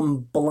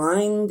become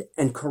blind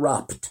and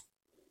corrupt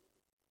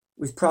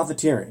with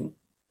profiteering,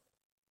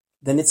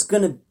 then it's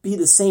going to be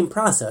the same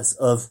process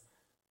of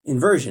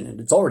inversion, and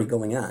it's already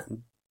going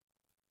on.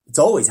 It's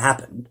always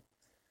happened.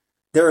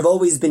 There have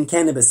always been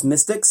cannabis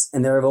mystics,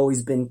 and there have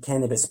always been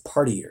cannabis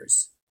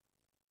partiers,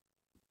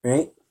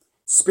 right?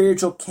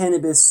 Spiritual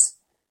cannabis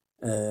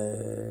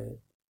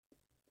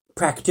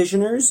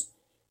practitioners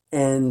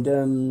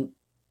and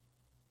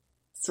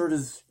sort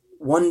of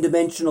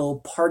one-dimensional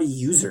party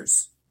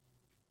users.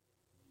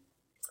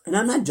 And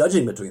I'm not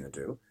judging between the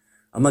two.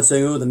 I'm not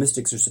saying, the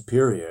mystics are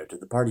superior to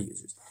the party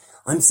users.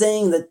 I'm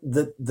saying that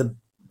the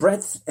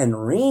breadth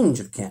and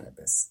range of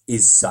cannabis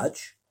is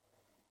such,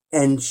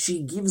 and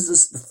she gives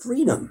us the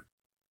freedom,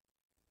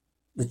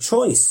 the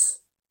choice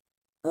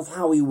of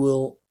how we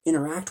will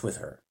interact with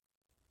her.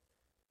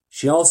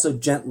 She also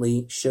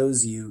gently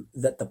shows you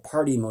that the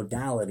party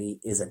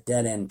modality is a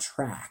dead-end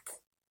track.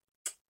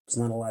 There's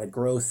not a lot of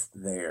growth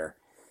there.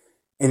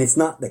 And it's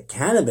not the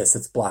cannabis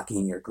that's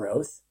blocking your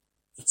growth.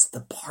 It's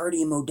the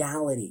party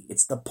modality.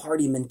 It's the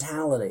party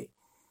mentality.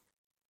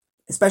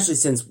 Especially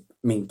since,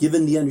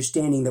 given the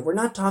understanding that we're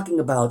not talking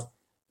about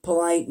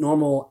polite,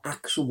 normal,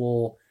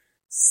 actual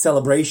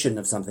celebration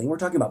of something. We're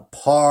talking about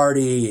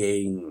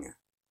partying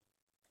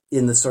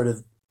in the sort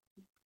of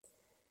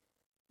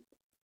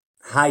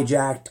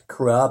hijacked,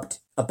 corrupt,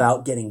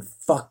 about getting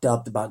fucked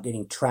up, about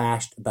getting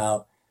trashed,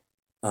 about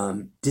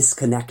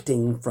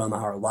disconnecting from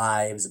our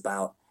lives,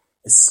 about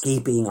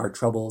escaping our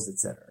troubles,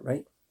 etc.,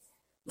 right?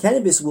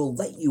 Cannabis will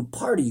let you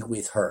party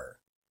with her.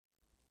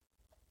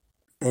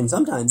 And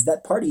sometimes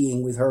that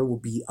partying with her will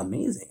be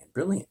amazing and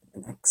brilliant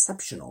and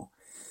exceptional.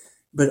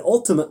 But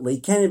ultimately,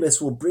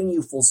 cannabis will bring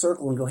you full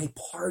circle and go, hey,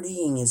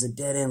 partying is a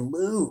dead-end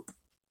loop.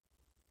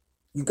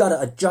 You've got to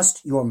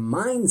adjust your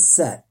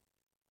mindset,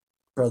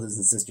 brothers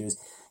and sisters.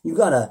 You've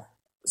got to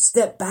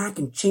step back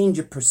and change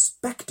your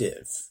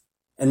perspective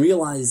and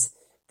realize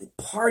that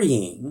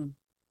partying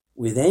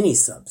with any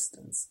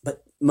substance,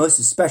 but most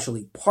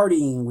especially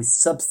partying with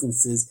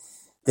substances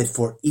that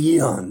for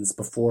eons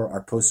before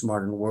our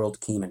postmodern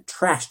world came and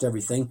trashed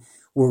everything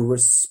were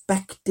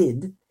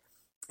respected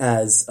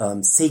as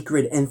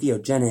sacred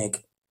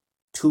entheogenic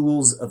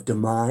tools of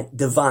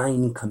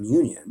divine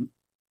communion.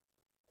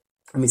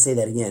 Let me say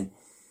that again.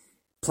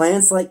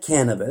 Plants like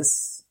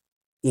cannabis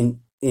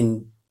in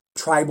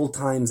tribal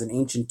times and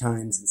ancient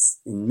times,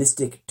 in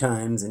mystic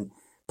times and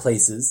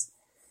places,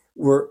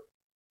 were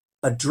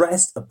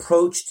addressed,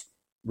 approached,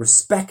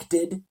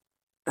 respected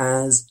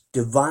as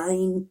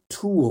divine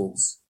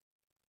tools,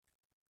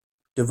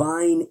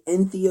 divine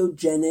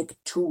entheogenic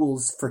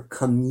tools for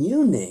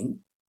communing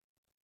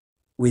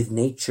with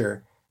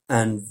nature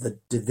and the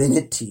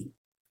divinity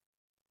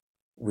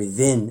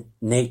within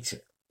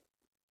nature.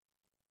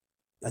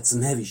 That's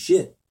some heavy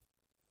shit.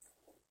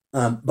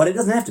 But it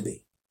doesn't have to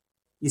be.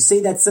 You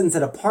say that sentence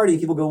at a party,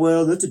 people go,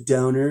 well, that's a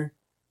downer.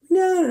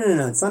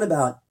 No. It's not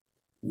about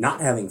not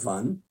having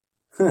fun.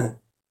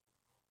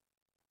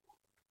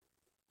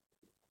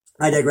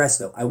 I digress,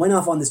 though. I went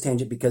off on this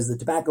tangent because the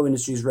tobacco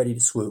industry is ready to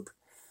swoop.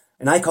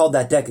 And I called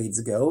that decades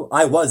ago.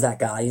 I was that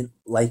guy,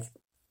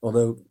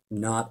 although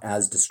not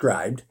as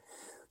described.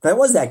 But I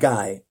was that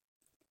guy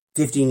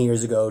 15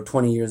 years ago,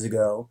 20 years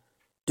ago,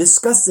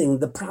 discussing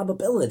the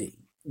probability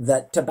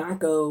that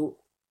tobacco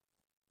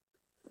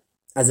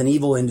as an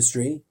evil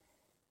industry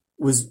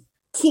was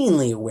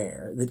keenly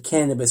aware that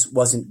cannabis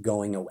wasn't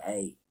going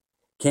away.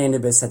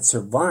 Cannabis had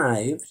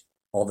survived,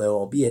 although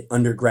albeit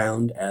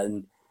underground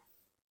and,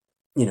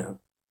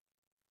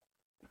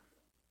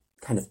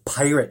 kind of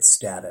pirate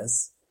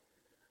status.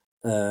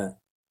 And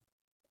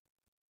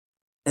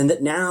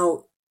that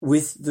now,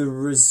 with the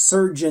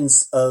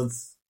resurgence of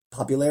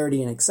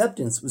popularity and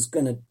acceptance, was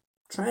going to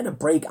try to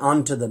break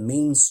onto the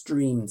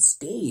mainstream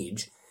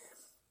stage.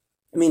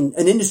 I mean,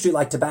 an industry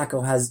like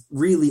tobacco has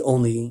really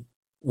only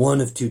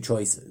one of two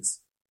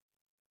choices.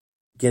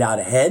 Get out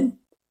ahead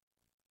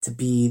to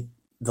be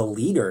the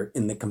leader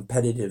in the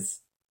competitive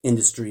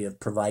industry of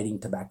providing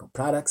tobacco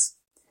products,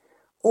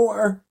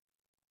 or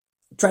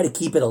try to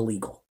keep it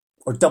illegal,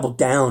 or double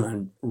down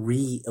on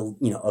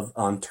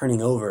on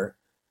turning over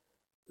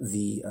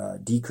the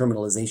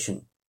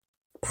decriminalization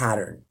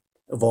pattern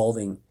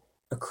evolving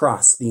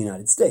across the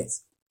United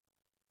States.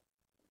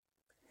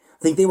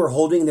 I think they were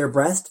holding their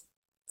breath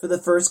for the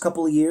first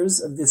couple of years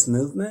of this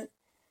movement.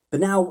 But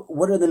now,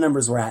 what are the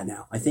numbers we're at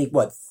now? I think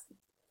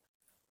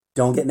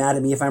don't get mad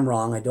at me if I'm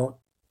wrong.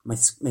 My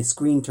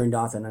screen turned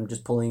off and I'm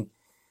just pulling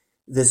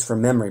this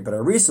from memory. But I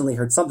recently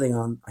heard something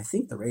on, I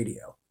think, the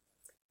radio,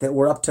 that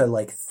we're up to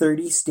like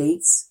 30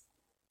 states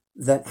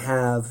that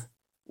have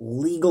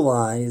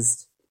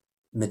legalized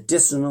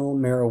medicinal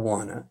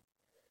marijuana,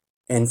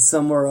 and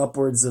somewhere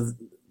upwards of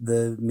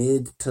the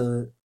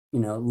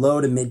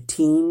low to mid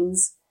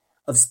teens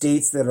of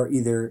states that are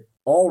either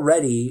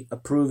already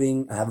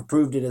have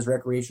approved it as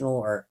recreational,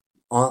 or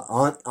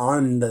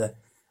on the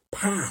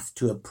path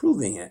to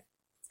approving it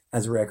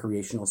as a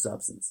recreational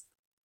substance.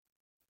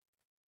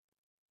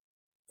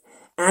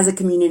 As a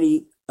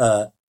community,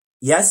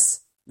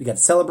 yes, we got to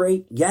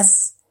celebrate.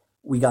 Yes,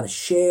 we got to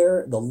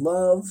share the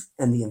love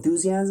and the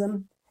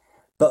enthusiasm,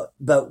 but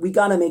we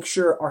got to make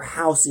sure our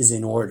house is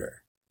in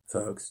order,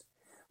 folks.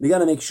 We got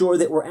to make sure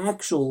that we're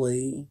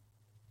actually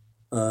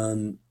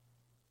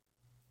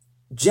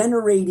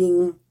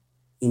generating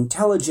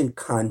intelligent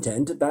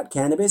content about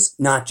cannabis,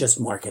 not just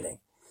marketing.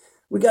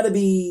 We got to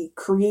be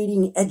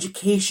creating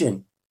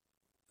education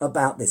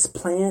about this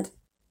plant,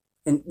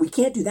 and we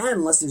can't do that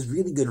unless there's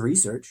really good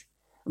research.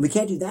 And we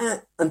can't do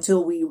that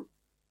until we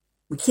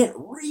can't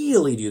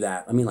really do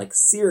that. I mean, like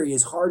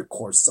serious,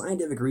 hardcore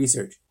scientific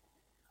research,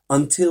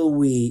 until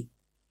we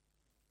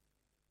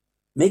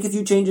make a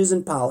few changes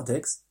in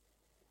politics,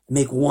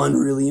 make one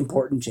really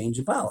important change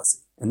in policy,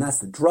 and that's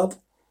the drop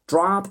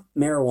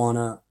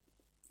marijuana,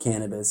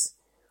 cannabis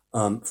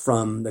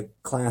from the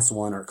Class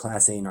 1 or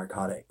Class A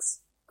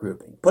narcotics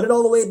grouping. Put it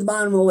all the way at the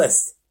bottom of the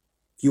list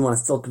if you want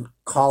to still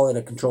call it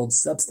a controlled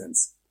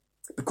substance.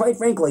 But quite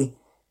frankly,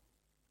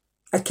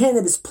 a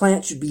cannabis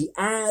plant should be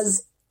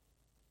as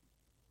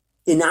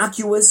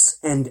innocuous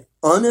and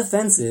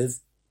unoffensive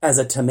as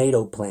a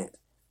tomato plant.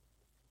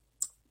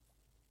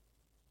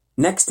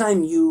 Next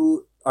time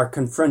you are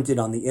confronted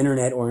on the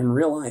internet or in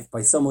real life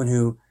by someone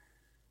who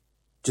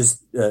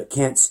just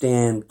can't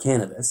stand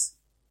cannabis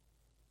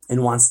and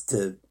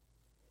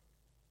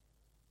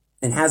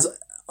has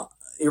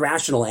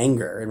irrational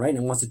anger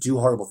and wants to do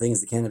horrible things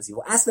to cannabis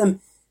people, ask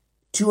them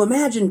to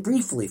imagine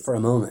briefly for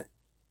a moment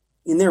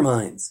in their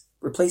minds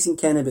replacing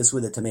cannabis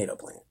with a tomato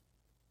plant.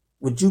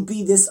 Would you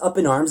be this up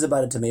in arms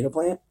about a tomato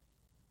plant?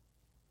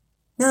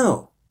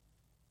 No.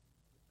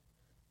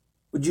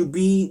 Would you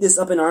be this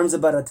up in arms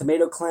about a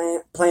tomato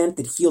plant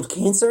that healed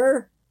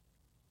cancer?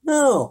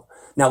 No.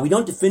 Now, we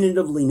don't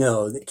definitively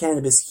know that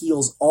cannabis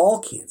heals all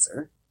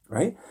cancer,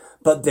 right?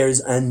 But there's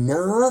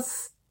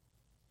enough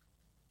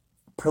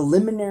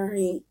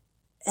preliminary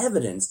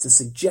evidence to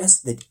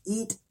suggest that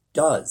it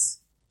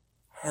does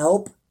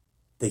help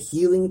the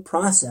healing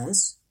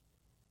process,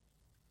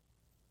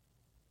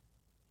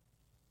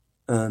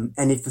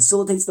 and it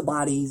facilitates the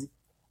body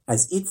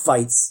as it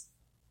fights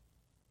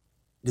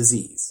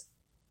disease,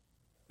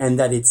 and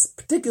that it's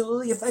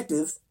particularly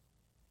effective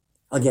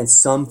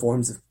against some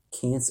forms of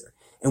cancer.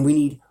 And we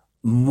need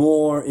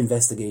more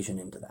investigation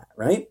into that,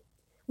 right?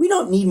 We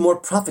don't need more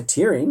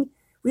profiteering.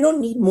 We don't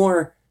need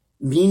more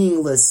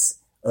meaningless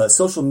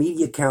social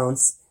media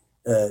accounts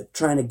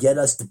trying to get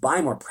us to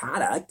buy more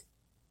product.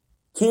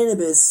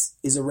 Cannabis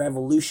is a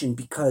revolution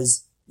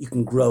because you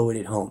can grow it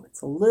at home.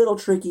 It's a little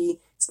tricky.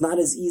 It's not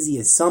as easy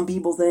as some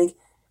people think.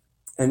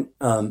 And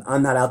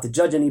I'm not out to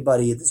judge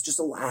anybody. There's just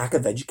a lack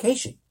of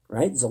education,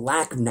 right? There's a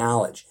lack of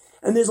knowledge.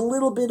 And there's a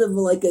little bit of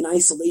like an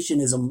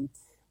isolationism,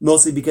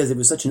 mostly because it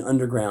was such an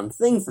underground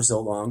thing for so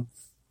long.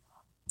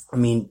 I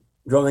mean,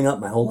 growing up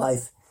my whole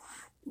life,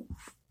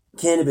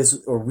 cannabis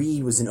or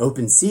weed was an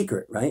open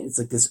secret, right? It's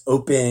like this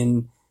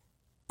open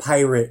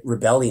pirate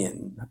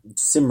rebellion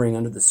simmering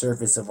under the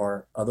surface of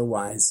our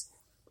otherwise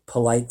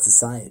polite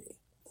society.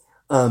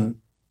 And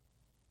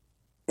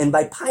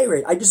by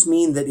pirate, I just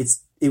mean that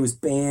it was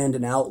banned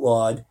and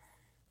outlawed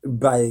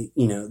by,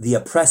 the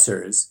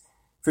oppressors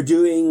for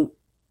doing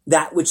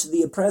that which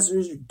the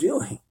oppressors are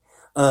doing.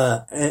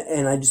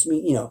 And I just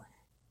mean,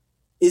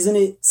 isn't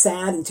it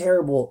sad and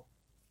terrible?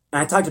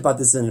 And I talked about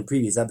this in a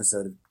previous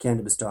episode of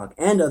Cannabis Talk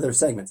and other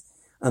segments.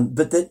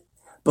 But that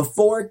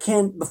before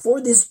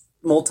this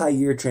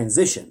multi-year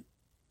transition,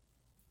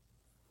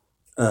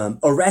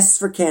 arrests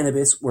for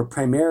cannabis were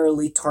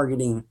primarily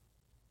targeting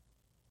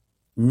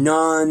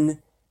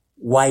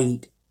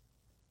non-white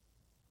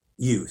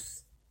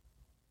youth.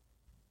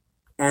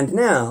 And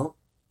now,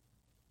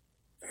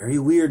 very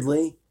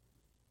weirdly,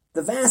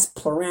 the vast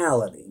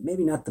plurality,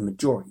 maybe not the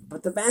majority,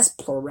 but the vast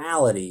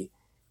plurality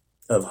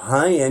of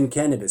high-end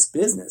cannabis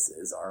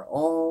businesses are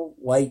all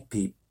white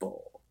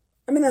people.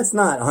 I mean, that's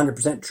not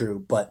 100%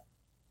 true, but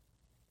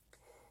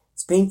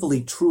it's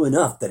painfully true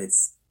enough that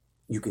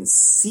you can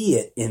see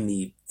it in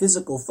the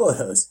physical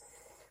photos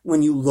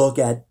when you look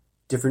at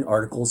different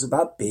articles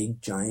about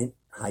big, giant,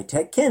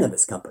 high-tech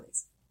cannabis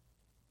companies.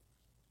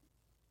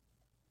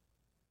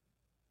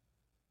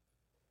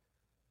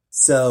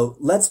 So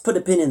let's put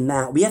a pin in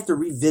that. We have to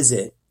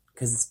revisit,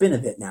 because it's been a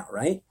bit now,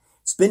 right?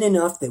 It's been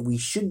enough that we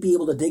should be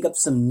able to dig up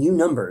some new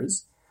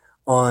numbers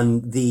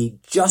on the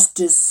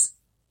justice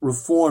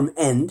reform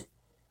end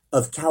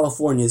of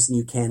California's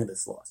new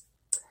cannabis laws.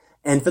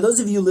 And for those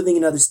of you living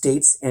in other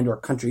states and or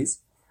countries,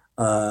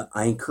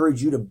 I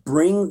encourage you to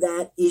bring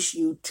that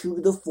issue to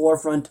the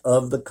forefront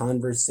of the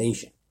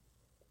conversation.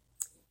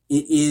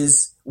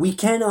 We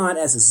cannot,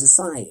 as a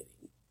society,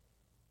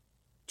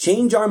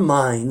 change our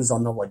minds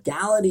on the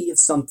legality of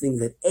something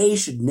that A,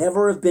 should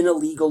never have been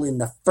illegal in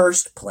the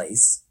first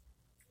place,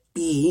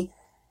 B,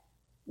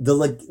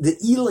 the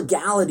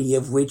illegality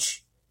of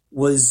which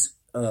was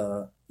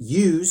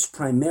used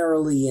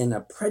primarily in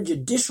a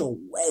prejudicial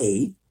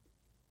way,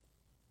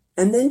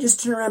 and then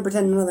just turn around and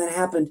pretend none of that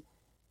happened,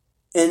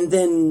 and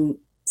then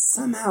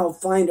somehow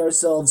find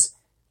ourselves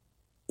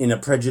in a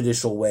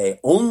prejudicial way,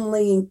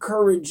 only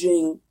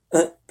encouraging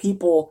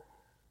people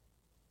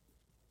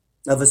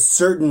of a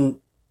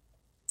certain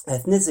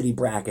ethnicity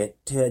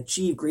bracket to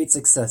achieve great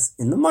success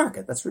in the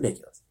market. That's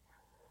ridiculous.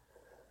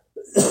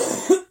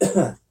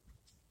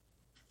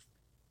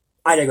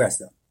 I digress,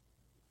 though.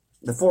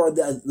 Before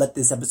I let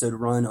this episode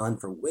run on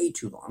for way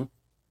too long,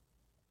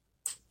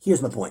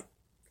 here's my point.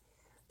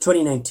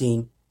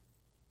 2019,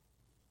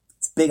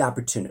 it's a big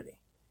opportunity,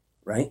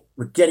 right?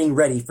 We're getting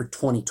ready for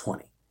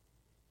 2020.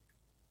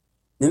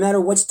 No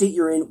matter what state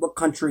you're in, what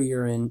country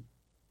you're in,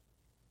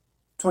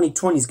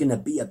 2020 is going to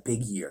be a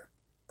big year.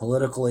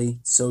 Politically,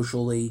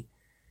 socially,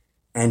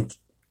 and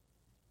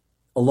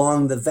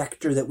along the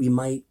vector that we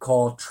might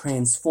call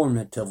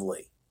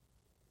transformatively.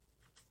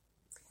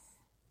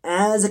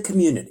 As a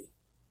community,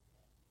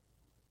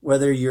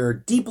 whether you're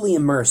deeply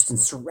immersed and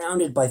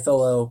surrounded by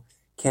fellow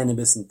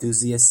cannabis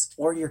enthusiasts,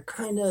 or you're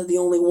kind of the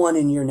only one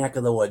in your neck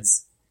of the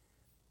woods,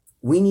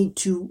 we need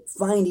to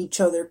find each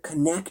other,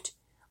 connect,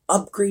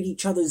 upgrade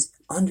each other's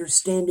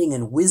understanding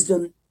and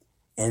wisdom,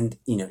 and,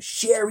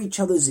 share each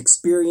other's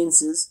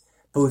experiences,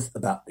 both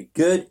about the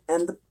good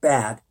and the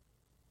bad,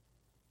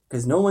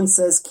 because no one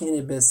says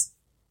cannabis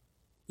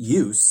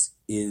use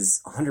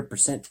is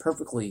 100%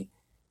 perfectly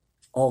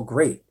all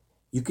great.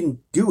 You can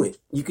do it.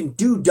 You can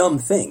do dumb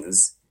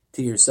things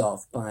to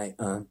yourself by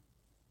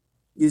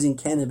using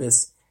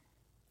cannabis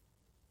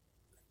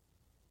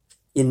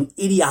in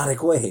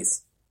idiotic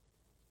ways.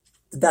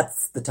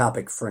 That's the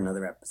topic for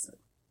another episode.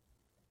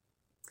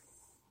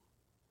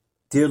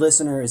 Dear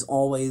listener, as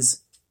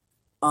always,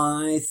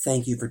 I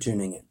thank you for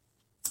tuning in.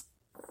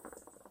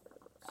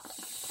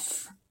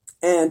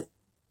 And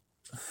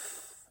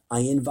I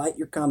invite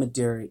your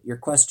commentary, your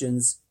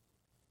questions,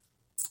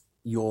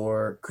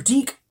 your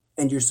critique,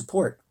 and your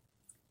support.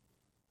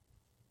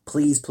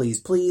 Please, please,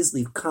 please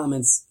leave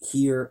comments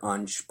here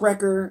on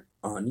Sprecher,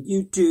 on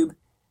YouTube,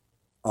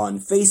 on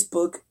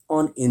Facebook,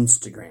 on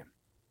Instagram.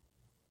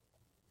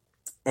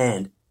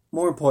 And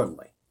more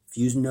importantly, if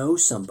you know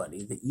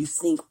somebody that you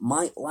think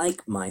might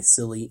like my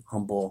silly,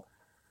 humble,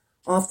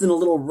 often a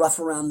little rough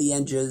around the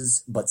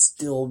edges, but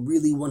still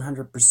really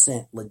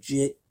 100%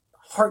 legit,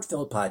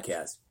 heartfelt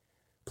podcast,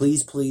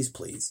 please, please,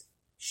 please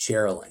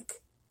share a link.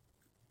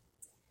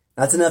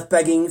 That's enough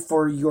begging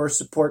for your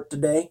support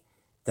today.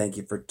 Thank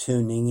you for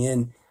tuning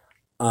in.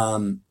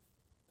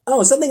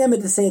 Something I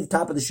meant to say at the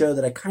top of the show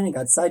that I kind of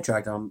got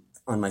sidetracked on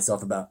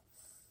myself about.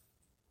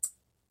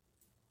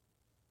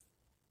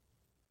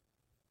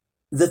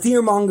 The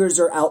fearmongers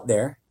are out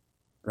there,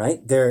 right?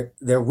 They're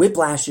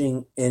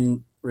whiplashing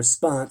in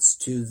response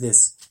to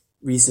this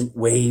recent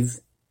wave.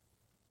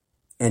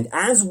 And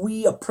as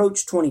we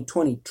approach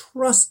 2020,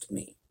 trust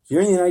me, here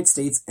in the United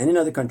States and in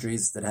other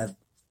countries that have,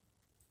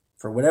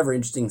 for whatever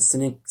interesting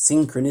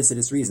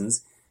synchronicitous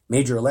reasons,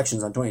 major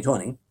elections on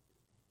 2020,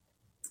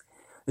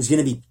 there's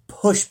going to be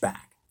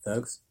pushback,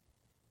 folks.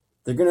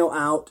 They're going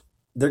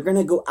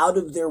to go out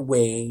of their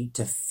way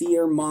to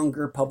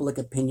fearmonger public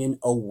opinion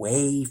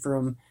away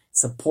from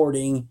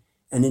supporting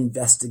and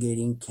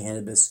investigating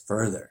cannabis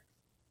further.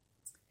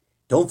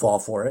 Don't fall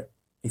for it.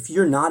 If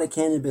you're not a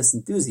cannabis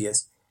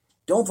enthusiast,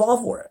 don't fall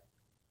for it.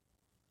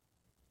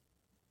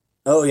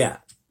 Oh yeah.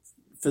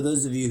 For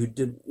those of you who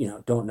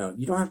don't know,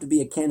 you don't have to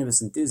be a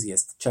cannabis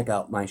enthusiast to check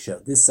out my show,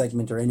 this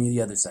segment or any of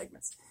the other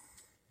segments.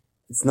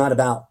 It's not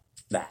about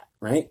that,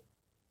 right?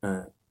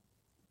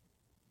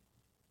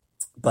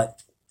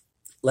 But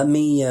let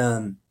me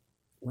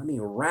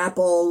wrap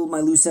all my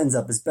loose ends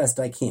up as best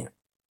I can.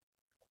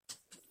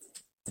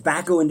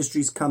 Tobacco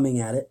industry's coming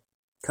at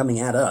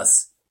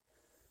us.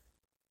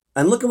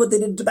 And look at what they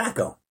did to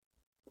tobacco.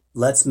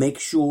 Let's make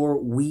sure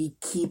we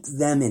keep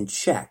them in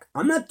check.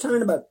 I'm not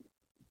talking about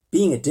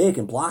being a dick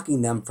and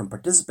blocking them from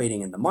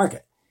participating in the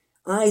market.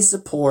 I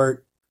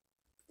support,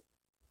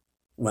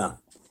 we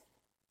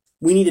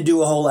need to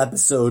do a whole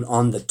episode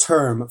on the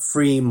term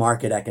free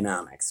market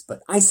economics,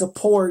 but I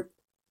support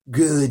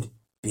good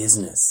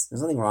business.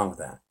 There's nothing wrong with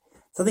that.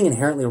 There's nothing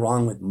inherently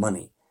wrong with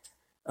money.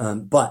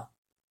 But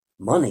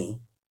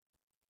money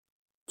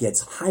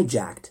gets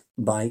hijacked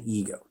by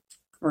ego.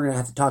 We're going to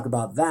have to talk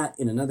about that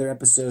in another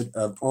episode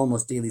of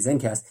Almost Daily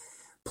Zencast.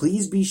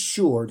 Please be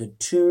sure to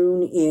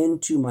tune in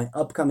to my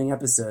upcoming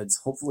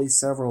episodes. Hopefully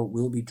several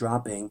will be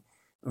dropping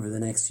over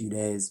the next few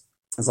days,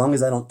 as long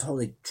as I don't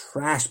totally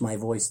trash my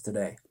voice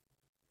today.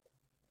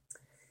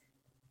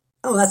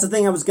 Oh, that's the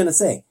thing I was going to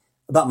say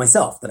about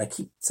myself that I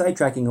keep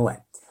sidetracking away.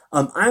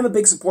 I'm a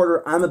big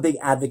supporter. I'm a big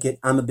advocate.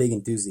 I'm a big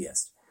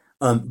enthusiast.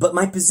 But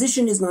my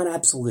position is not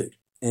absolute.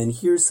 And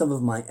here's some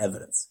of my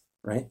evidence,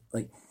 right?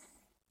 Like,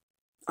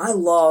 I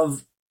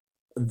love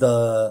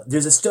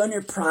there's a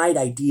stoner pride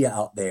idea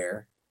out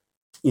there,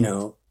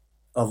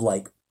 of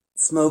like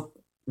smoke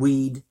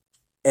weed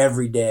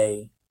every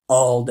day,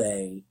 all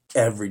day,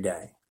 every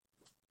day.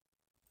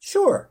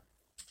 Sure.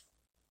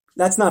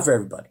 That's not for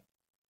everybody.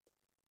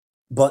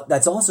 But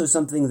that's also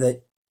something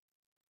that,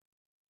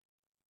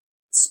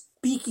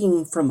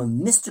 speaking from a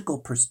mystical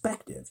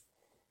perspective,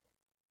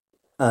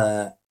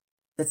 that's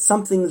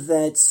something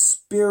that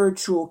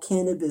spiritual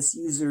cannabis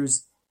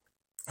users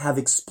have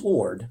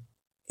explored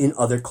in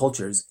other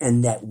cultures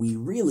and that we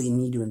really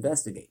need to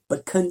investigate.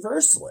 But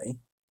conversely,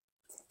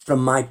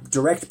 from my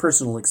direct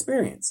personal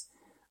experience,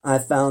 I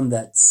found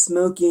that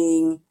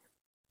smoking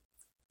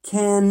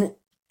can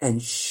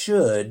and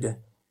should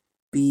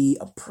be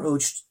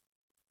approached,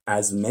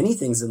 as many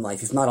things in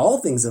life, if not all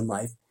things in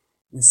life,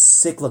 in a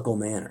cyclical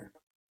manner.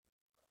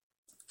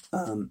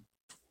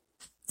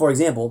 For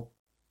example,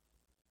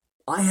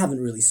 I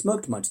haven't really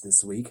smoked much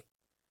this week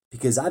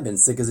because I've been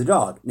sick as a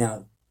dog.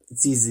 Now,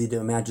 it's easy to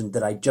imagine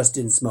that I just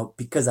didn't smoke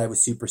because I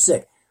was super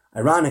sick.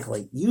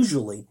 Ironically,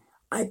 usually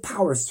I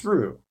power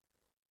through.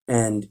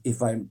 And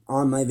if I'm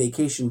on my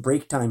vacation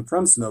break time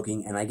from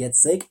smoking and I get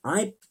sick,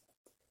 I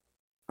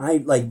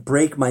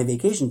break my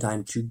vacation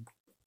time to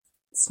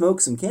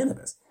smoke some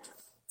cannabis.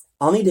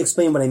 I'll need to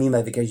explain what I mean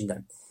by vacation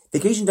time.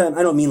 Vacation time,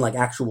 I don't mean like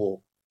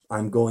actual,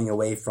 I'm going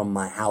away from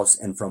my house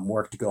and from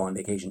work to go on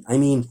vacation. I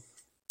mean,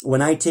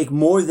 when I take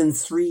more than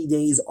 3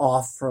 days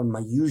off from my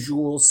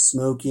usual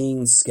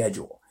smoking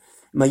schedule.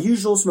 My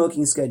usual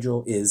smoking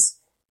schedule is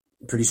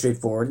pretty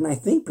straightforward and I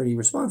think pretty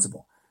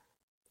responsible.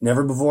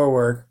 Never before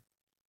work.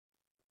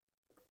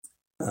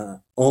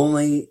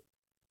 Only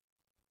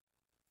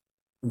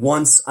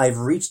once I've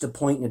reached a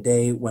point in a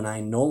day when I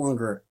no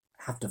longer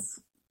have to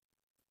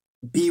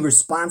be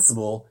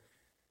responsible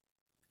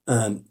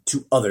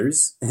to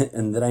others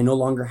and that I no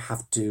longer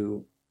have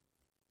to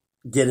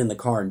get in the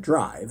car and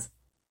drive.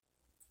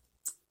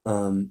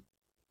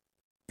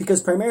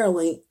 Because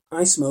primarily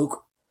I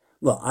smoke.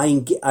 Well,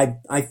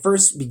 I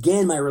first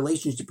began my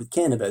relationship with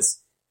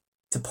cannabis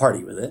to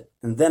party with it,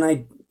 and then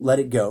I let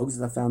it go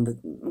because I found that,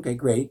 okay,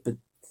 great, but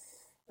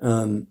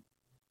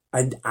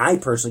I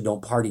personally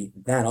don't party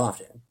that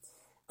often.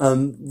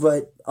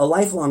 But a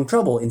lifelong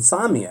trouble,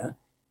 insomnia,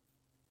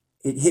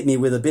 it hit me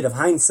with a bit of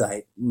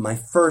hindsight. My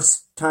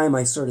first time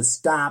I sort of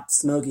stopped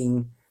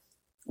smoking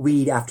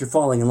weed after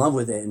falling in love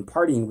with it and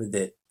partying with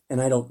it,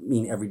 and I don't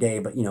mean every day,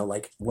 but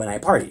like when I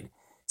partied.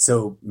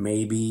 So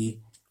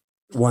maybe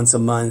once a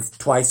month,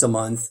 twice a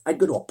month, I'd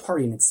go to a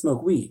party and I'd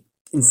smoke weed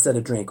instead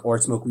of drink, or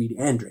smoke weed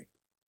and drink.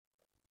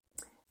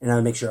 And I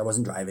would make sure I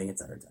wasn't driving, et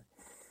cetera, et cetera.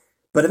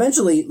 But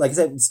eventually, like I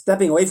said,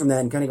 stepping away from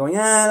that and kind of going,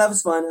 that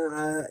was fun.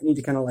 I need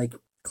to kind of like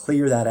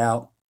clear that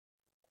out.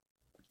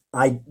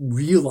 I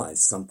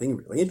realized something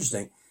really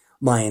interesting.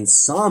 My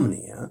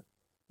insomnia,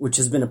 which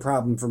has been a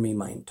problem for me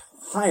my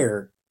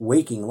entire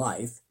waking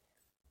life,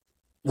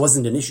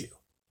 wasn't an issue.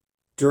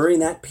 During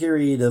that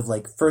period of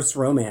like first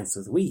romance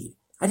with weed,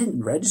 I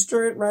didn't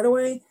register it right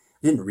away.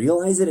 I didn't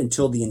realize it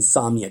until the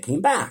insomnia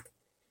came back.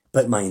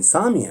 But my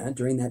insomnia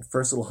during that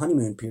first little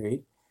honeymoon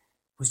period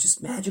was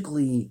just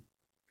magically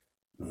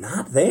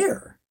not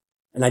there.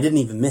 And I didn't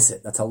even miss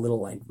it. That's how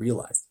little I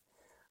realized.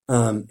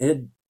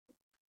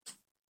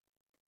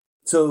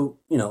 So,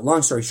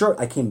 long story short,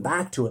 I came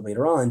back to it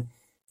later on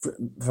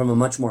from a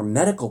much more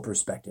medical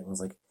perspective. I was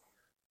like,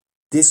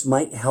 this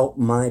might help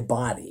my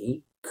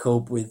body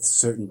cope with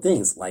certain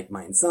things like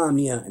my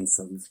insomnia and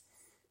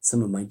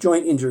some of my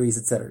joint injuries,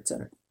 et cetera, et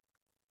cetera.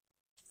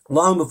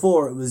 Long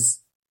before it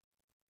was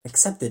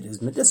accepted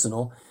as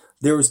medicinal,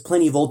 there was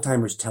plenty of old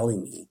timers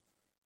telling me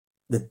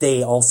that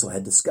they also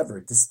had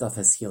discovered this stuff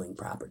has healing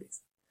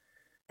properties,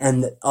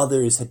 and that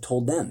others had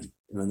told them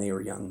when they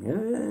were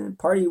young,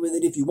 party with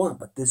it if you want,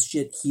 but this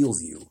shit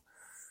heals you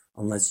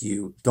unless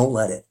you don't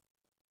let it.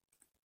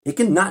 It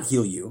can not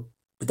heal you,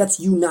 but that's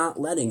you not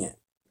letting it,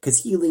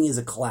 because healing is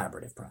a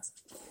collaborative process.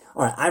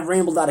 All right, I've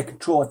rambled out of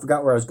control. I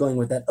forgot where I was going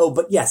with that. Oh,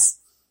 but yes.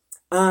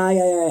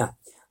 One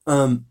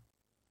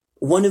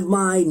of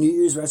my New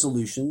Year's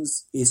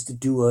resolutions is to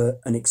do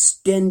an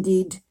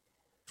extended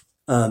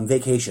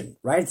vacation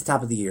right at the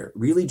top of the year,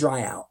 really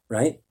dry out,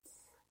 right?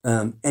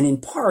 And in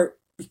part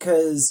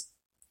because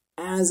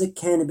as a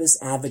cannabis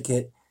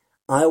advocate,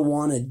 I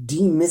want to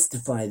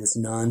demystify this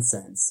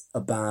nonsense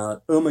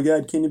about, oh my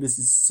God, cannabis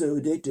is so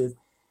addictive.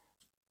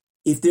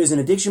 If there's an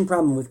addiction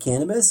problem with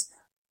cannabis,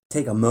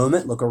 take a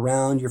moment, look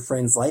around your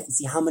friend's life and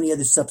see how many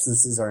other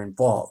substances are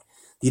involved.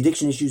 The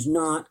addiction issue is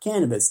not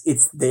cannabis.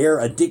 It's their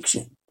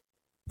addiction.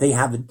 They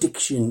have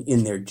addiction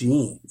in their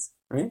genes,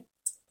 right?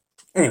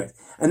 Anyway,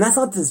 and that's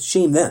not to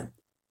shame them.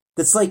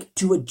 That's like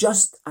to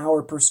adjust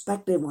our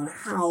perspective on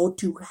how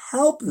to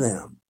help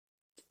them.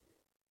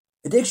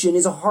 Addiction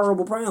is a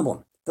horrible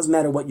problem. Doesn't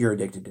matter what you're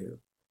addicted to.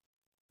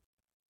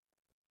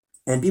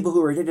 And people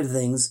who are addicted to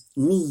things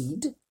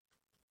need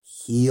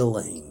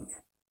healing.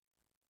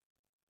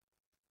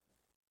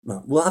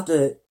 Well, we'll have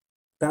to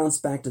bounce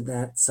back to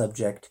that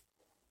subject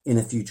in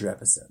a future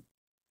episode.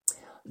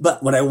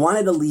 But what I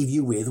wanted to leave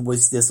you with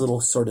was this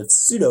little sort of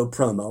pseudo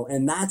promo,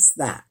 and that's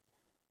that.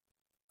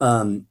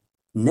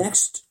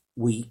 Next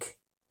week,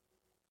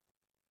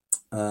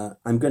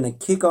 I'm going to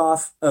kick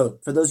off. Oh,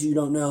 for those of you who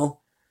don't know,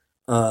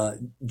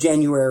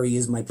 January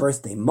is my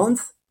birthday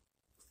month.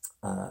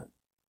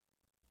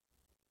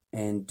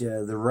 And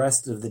the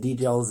rest of the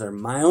details are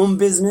my own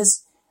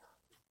business.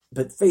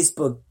 But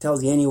Facebook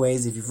tells you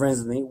anyways, if you're friends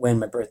with me, when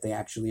my birthday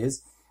actually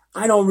is.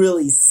 I don't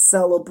really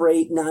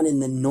celebrate, not in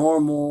the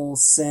normal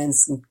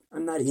sense.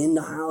 I'm not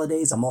into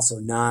holidays. I'm also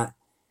not.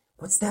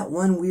 What's that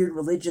one weird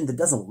religion that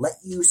doesn't let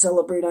you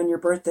celebrate on your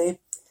birthday?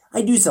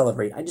 I do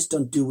celebrate. I just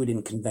don't do it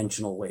in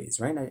conventional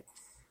ways, right? I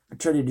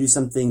try to do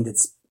something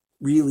that's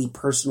really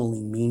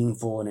personally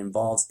meaningful and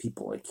involves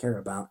people I care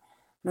about.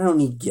 And I don't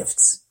need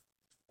gifts.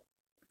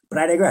 But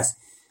I digress.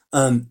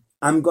 I'm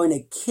going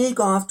to kick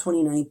off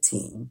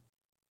 2019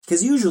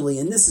 because usually,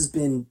 and this has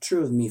been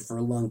true of me for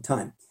a long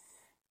time,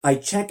 I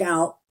check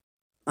out,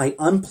 I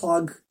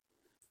unplug,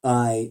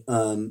 I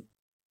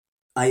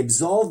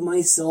absolve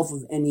myself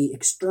of any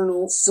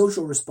external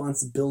social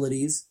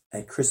responsibilities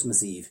at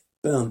Christmas Eve.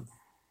 Boom.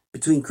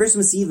 Between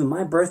Christmas Eve and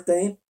my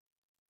birthday,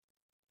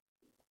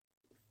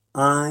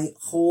 I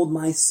hold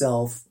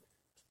myself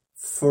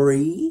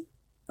free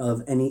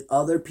of any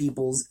other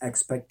people's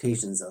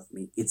expectations of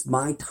me. It's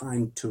my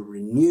time to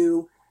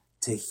renew,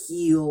 to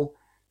heal,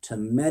 to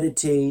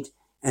meditate,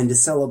 and to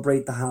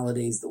celebrate the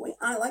holidays the way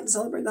I like to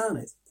celebrate the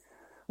holidays.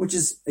 Which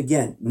is,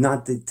 again,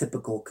 not the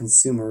typical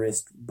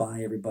consumerist,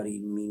 buy everybody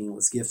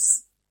meaningless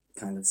gifts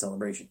kind of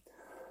celebration.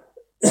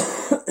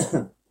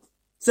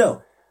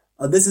 So,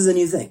 this is a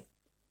new thing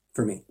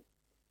for me.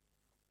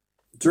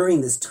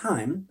 During this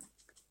time,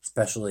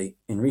 especially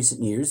in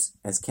recent years,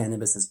 as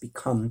cannabis has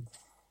become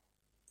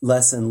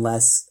less and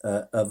less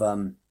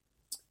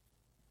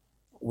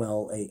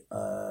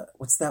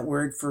what's that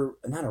word for,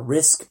 not a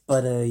risk,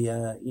 but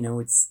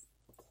it's,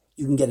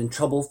 you can get in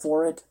trouble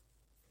for it.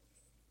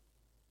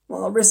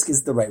 Well, risk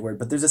is the right word,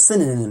 but there's a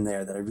synonym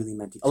there that I really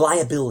meant to. A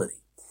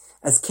liability.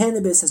 As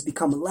cannabis has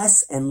become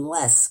less and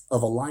less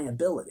of a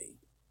liability,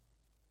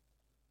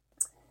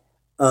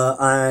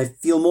 I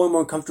feel more and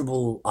more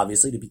comfortable,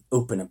 obviously, to be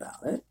open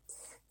about it.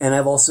 And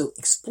I've also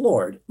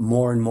explored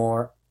more and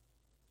more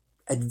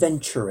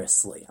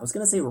adventurously. I was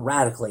going to say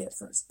radically at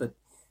first, but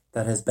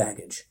that has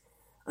baggage.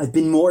 I've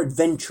been more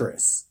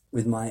adventurous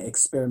with my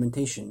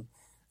experimentation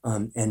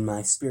and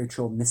my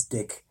spiritual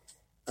mystic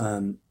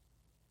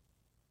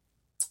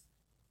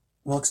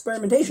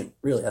experimentation,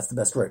 really, that's the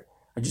best word.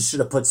 I just should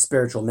have put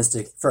spiritual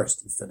mystic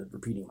first instead of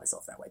repeating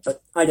myself that way.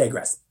 But I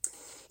digress.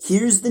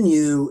 Here's the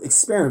new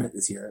experiment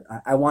this year.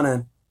 I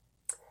want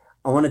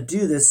to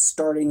do this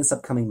starting this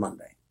upcoming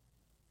Monday.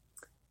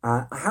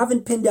 I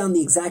haven't pinned down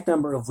the exact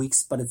number of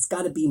weeks, but it's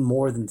got to be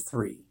more than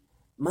 3.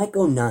 Might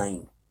go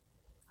 9.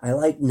 I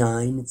like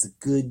 9. It's a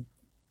good,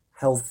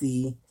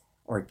 healthy,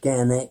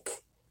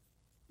 organic,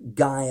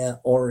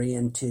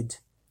 Gaia-oriented,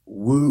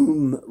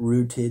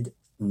 womb-rooted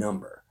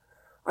number.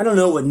 I don't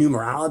know what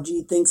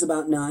numerology thinks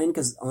about 9,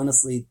 because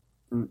honestly,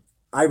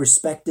 I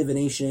respect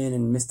divination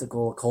and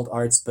mystical occult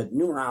arts, but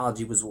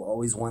numerology was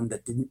always one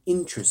that didn't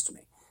interest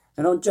me.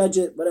 I don't judge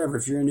it, whatever.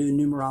 If you're into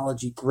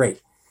numerology,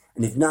 great.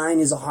 And if 9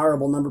 is a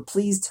horrible number,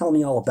 please tell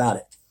me all about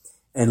it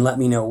and let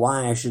me know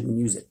why I shouldn't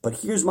use it. But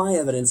here's my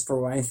evidence for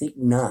why I think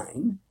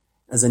 9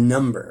 as a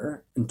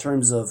number in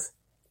terms of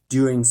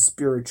doing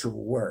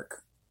spiritual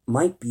work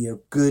might be a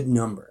good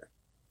number.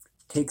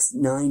 It takes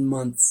 9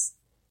 months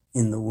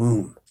in the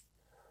womb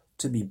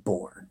to be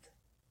born.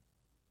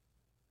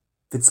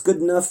 If it's good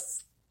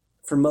enough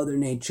for Mother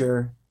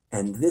Nature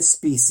and this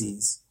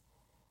species,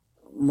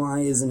 why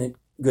isn't it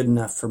good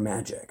enough for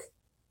magic?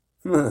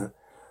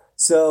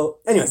 So,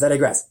 anyways, I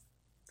digress.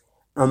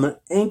 I'm going to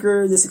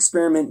anchor this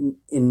experiment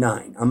in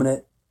 9.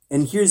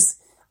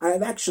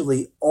 I've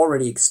actually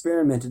already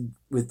experimented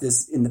with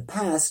this in the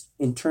past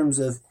in terms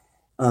of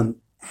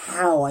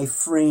how I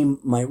frame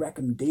my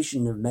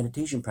recommendation of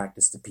meditation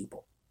practice to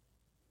people.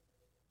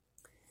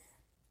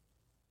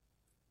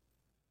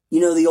 You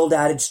know the old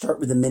adage, start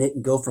with a minute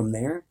and go from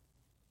there?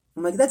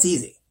 I'm like, that's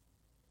easy.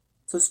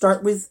 So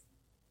start with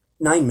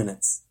 9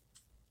 minutes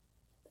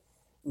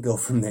and go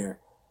from there.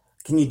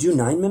 Can you do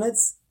 9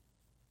 minutes?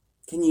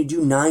 Can you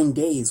do 9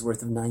 days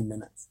worth of 9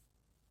 minutes?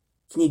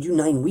 Can you do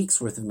 9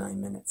 weeks worth of 9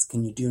 minutes?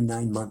 Can you do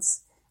 9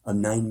 months of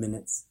 9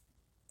 minutes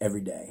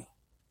every day?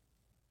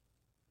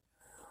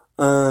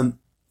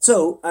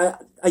 So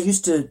I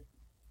used to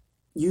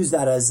use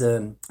that as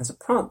a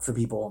prompt for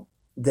people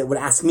that would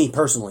ask me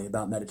personally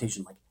about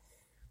meditation, like,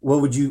 what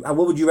would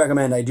you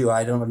recommend I do?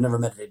 I've never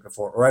meditated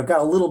before, or I've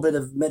got a little bit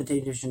of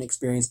meditation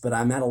experience, but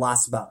I'm at a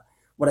loss about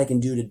what I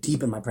can do to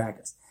deepen my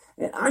practice.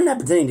 And I'm not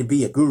pretending to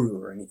be a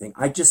guru or anything.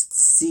 I just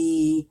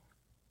see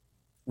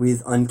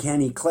with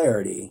uncanny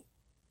clarity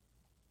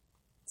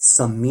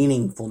some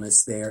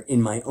meaningfulness there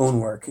in my own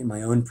work, in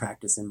my own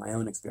practice, in my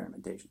own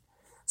experimentation.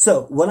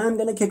 So what I'm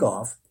going to kick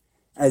off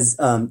as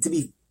to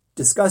be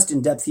discussed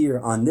in depth here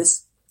on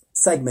this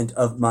segment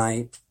of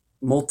my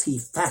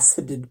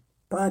multifaceted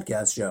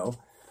podcast show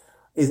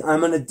is I'm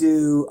going to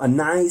do a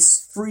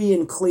nice, free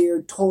and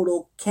clear,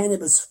 total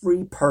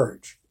cannabis-free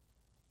purge.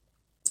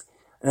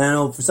 And I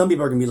know for some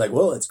people are going to be like,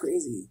 whoa, that's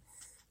crazy.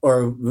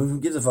 Or who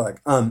gives a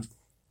fuck?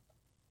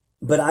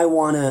 But I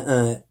want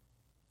to,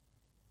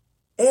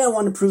 I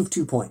want to prove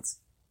 2 points.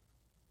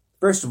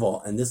 First of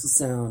all, and this will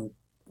sound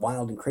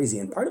wild and crazy,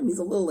 and part of me is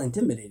a little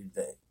intimidated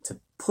to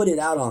put it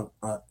out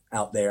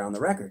there on the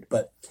record,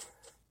 but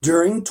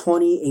during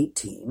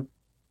 2018,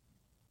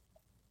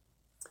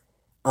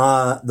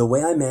 the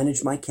way I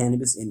managed my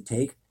cannabis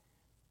intake,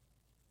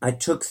 I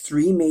took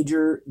 3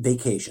 major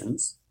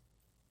vacations,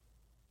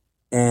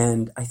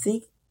 and I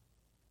think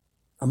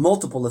a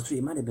multiple of 3,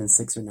 it might have been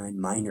 6 or 9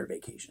 minor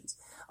vacations.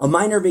 A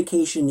minor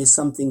vacation is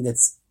something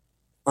that's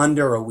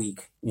under a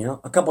week,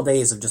 a couple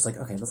days of just like,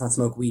 okay, let's not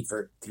smoke weed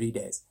for 3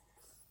 days.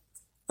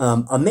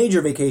 A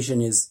major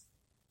vacation is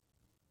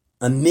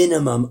a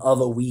minimum of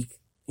a week,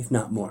 if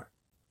not more.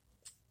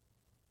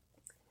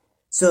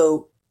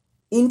 So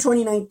in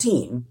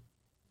 2019,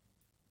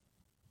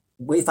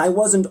 if I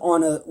wasn't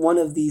on one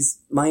of these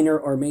minor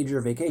or major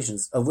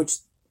vacations, of which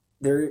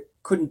there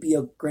couldn't be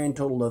a grand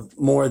total of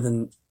more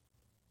than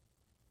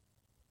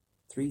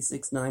 3,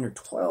 6, 9, or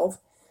 12. I'm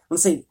going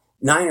to say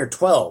 9 or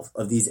 12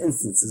 of these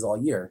instances all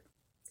year.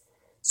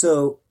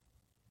 So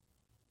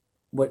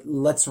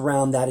let's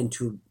round that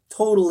into a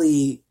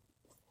totally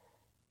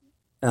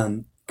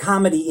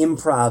comedy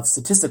improv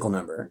statistical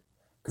number,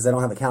 because I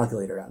don't have a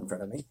calculator out in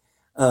front of me.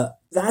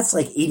 That's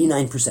like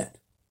 89%.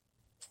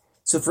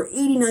 So for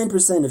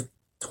 89% of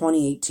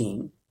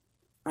 2018,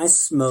 I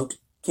smoked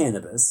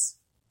cannabis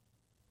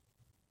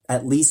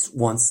at least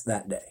once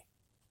that day.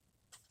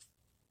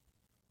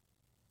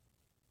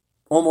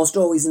 Almost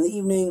always in the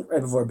evening,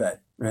 right before bed,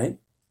 right?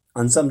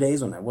 On some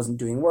days when I wasn't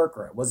doing work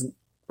or I wasn't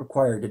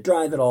required to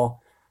drive at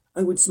all,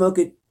 I would smoke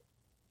it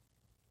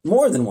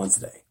more than once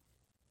a day.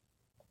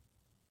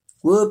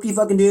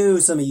 Whoop-de-fucking-do,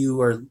 some of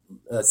you are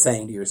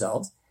saying to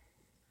yourselves.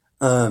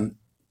 But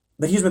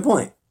here's my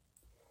point.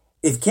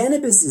 If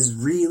cannabis is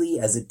really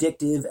as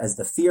addictive as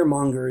the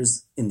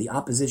fearmongers in the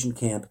opposition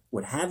camp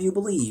would have you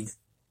believe,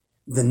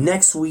 the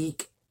next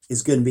week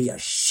is going to be a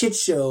shit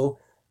show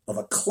of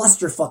a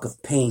clusterfuck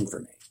of pain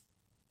for me.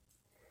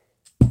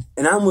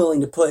 And I'm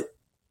willing to put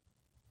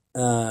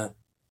my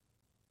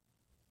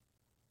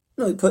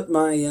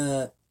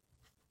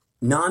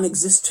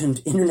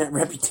non-existent internet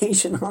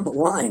reputation on the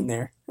line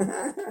there.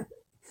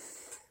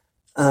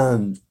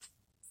 And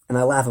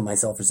I laugh at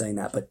myself for saying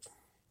that, but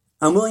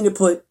I'm willing to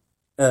put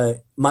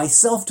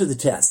myself to the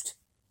test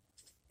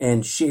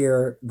and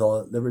share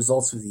the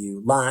results with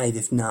you live,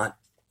 if not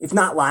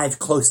live,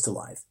 close to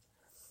live.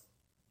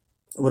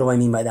 What do I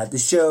mean by that? The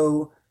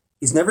show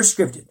is never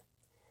scripted.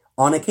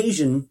 On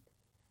occasion,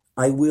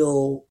 I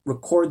will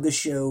record the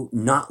show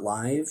not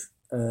live.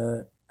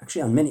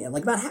 Actually, on many,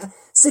 like about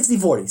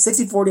 60-40.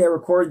 60-40, I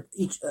record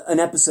an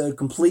episode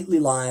completely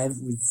live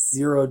with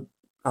zero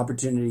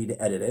opportunity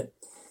to edit it.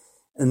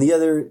 And the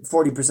other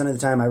 40% of the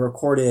time, I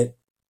record it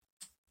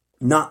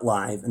not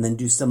live and then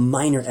do some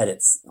minor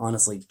edits,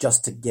 honestly,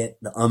 just to get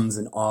the ums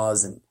and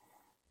ahs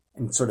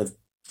and sort of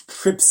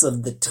trips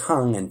of the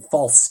tongue and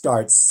false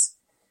starts,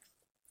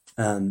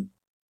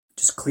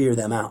 just clear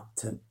them out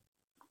to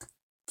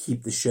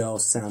keep the show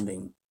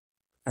sounding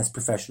as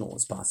professional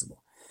as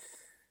possible.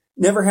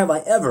 Never have I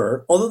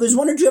ever, although there's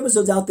 1 or 2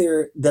 episodes out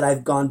there that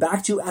I've gone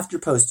back to after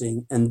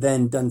posting and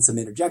then done some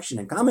interjection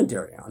and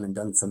commentary on and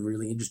done some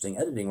really interesting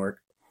editing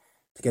work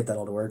to get that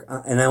all to work.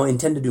 And I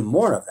intend to do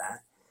more of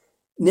that.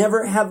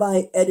 Never have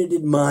I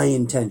edited my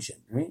intention,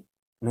 right?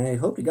 And I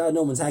hope to God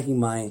no one's hacking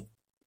my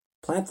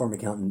platform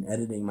account and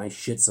editing my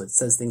shit so it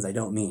says things I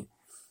don't mean.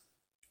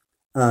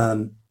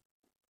 But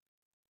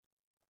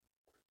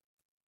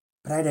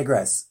I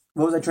digress.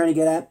 What was I trying to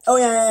get at? Oh,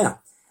 yeah.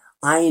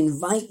 I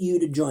invite you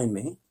to join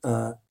me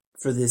for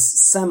this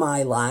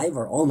semi-live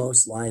or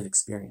almost live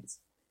experience.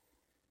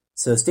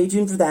 So stay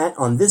tuned for that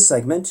on this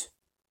segment,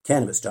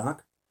 Cannabis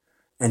Talk,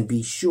 and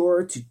be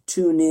sure to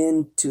tune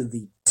in to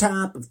the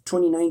top of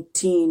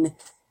 2019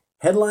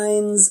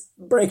 headlines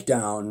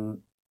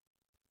breakdown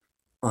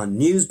on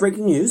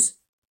breaking news,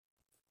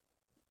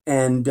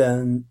 and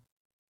then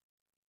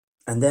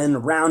a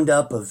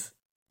roundup of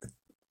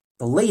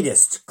the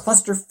latest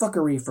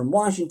clusterfuckery from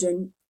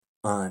Washington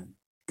on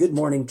Good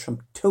Morning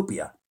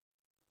Trumptopia,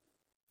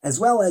 as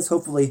well as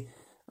hopefully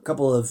a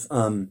couple of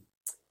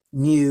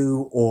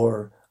new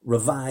or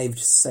revived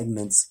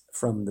segments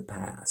from the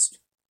past.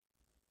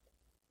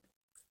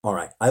 All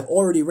right, I've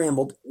already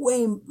rambled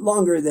way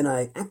longer than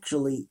I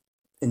actually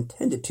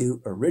intended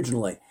to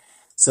originally.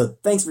 So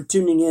thanks for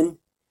tuning in.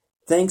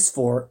 Thanks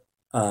for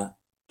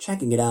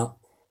checking it out.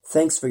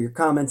 Thanks for your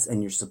comments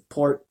and your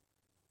support.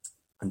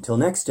 Until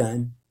next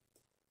time,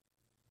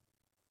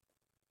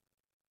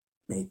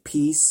 may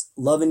peace,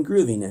 love, and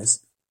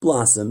grooviness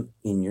blossom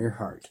in your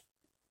heart.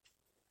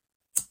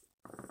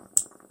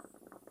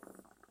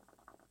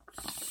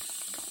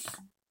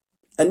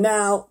 And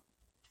now,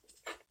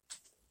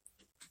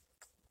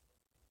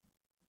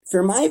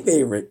 for my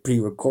favorite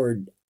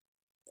pre-record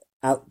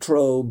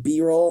outro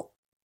B-roll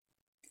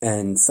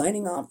and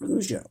signing off from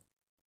the show.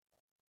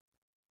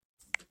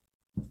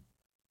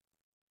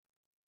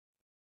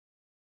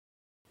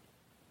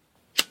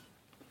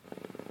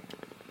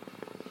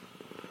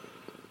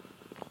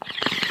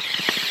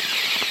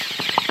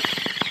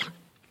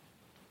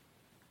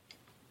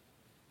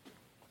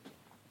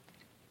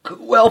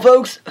 Well,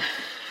 folks,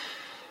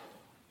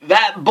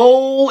 that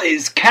bowl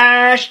is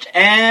cashed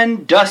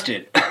and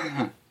dusted.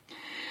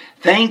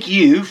 Thank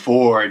you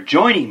for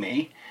joining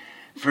me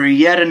for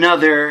yet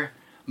another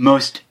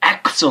most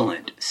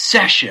excellent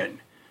session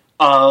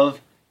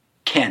of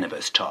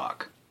Cannabis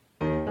Talk.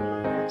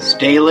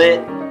 Stay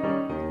lit,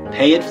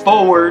 pay it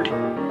forward,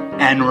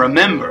 and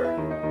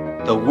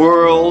remember, the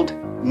world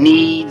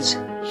needs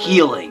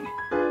healing,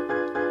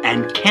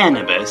 and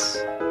cannabis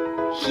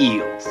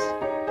heals.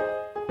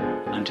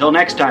 Until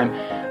next time,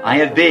 I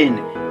have been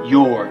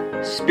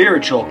your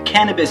spiritual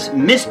cannabis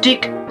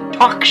mystic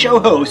talk show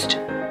host,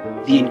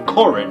 the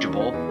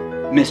incorrigible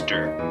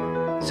Mr.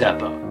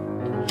 Zeppo.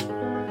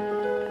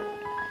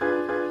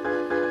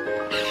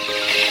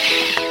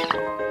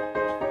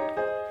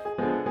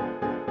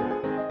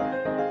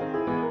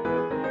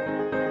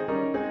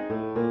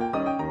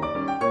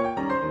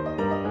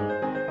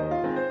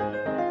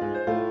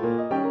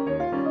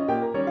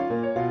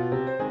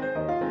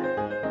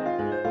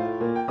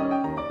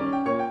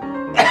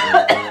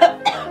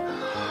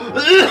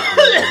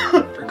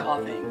 For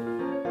coughing.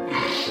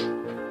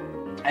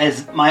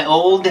 As my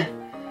old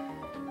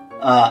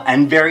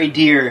and very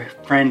dear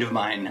friend of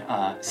mine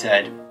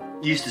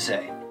used to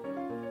say,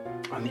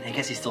 I mean, I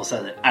guess he still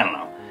says it, I don't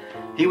know.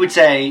 He would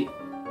say,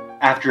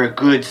 after a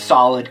good,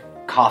 solid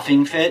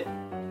coughing fit,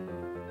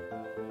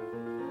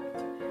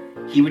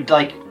 he would,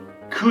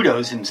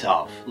 kudos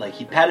himself.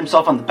 He'd pat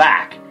himself on the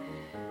back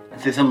and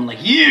say something like,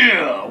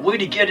 yeah, way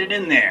to get it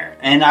in there.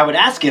 And I would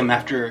ask him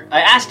I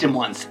asked him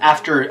once,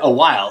 after a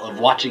while of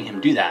watching him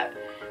do that,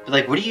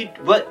 but what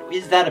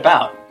is that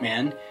about,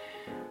 man?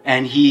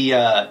 And he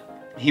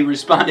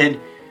responded,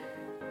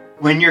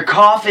 when you're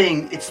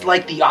coughing, it's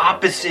like the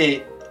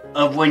opposite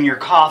of when you're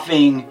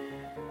coughing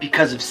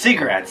because of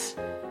cigarettes.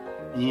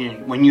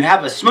 When you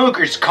have a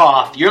smoker's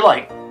cough, you're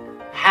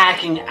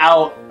hacking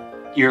out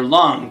your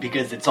lung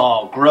because it's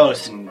all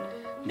gross and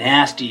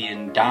nasty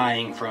and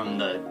dying from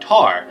the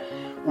tar.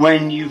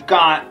 When you've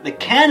got the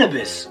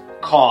cannabis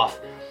cough,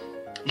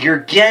 you're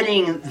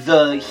getting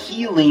the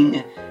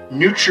healing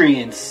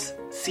nutrients,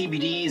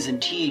 CBDs and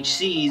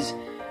THCs,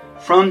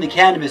 from the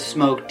cannabis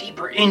smoke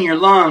deeper in your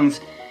lungs,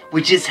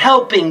 which is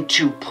helping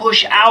to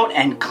push out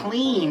and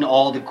clean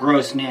all the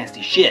gross,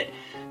 nasty shit.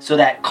 So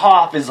that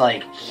cough is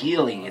like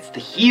healing. It's the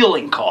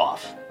healing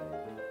cough.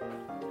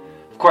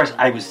 Of course,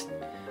 I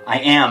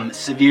am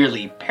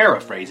severely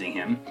paraphrasing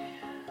him,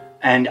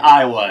 and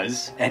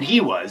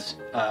he was,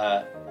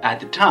 at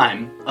the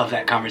time of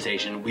that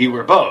conversation, we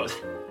were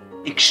both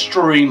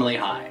extremely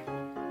high.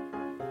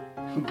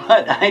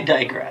 But I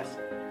digress.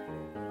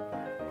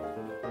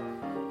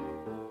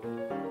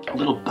 A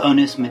little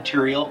bonus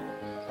material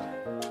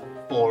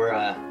for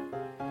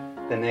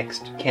the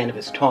next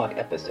Cannabis Talk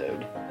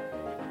episode.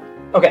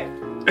 Okay.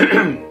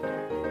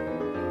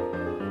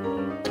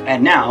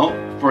 And now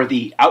for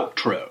the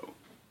outro.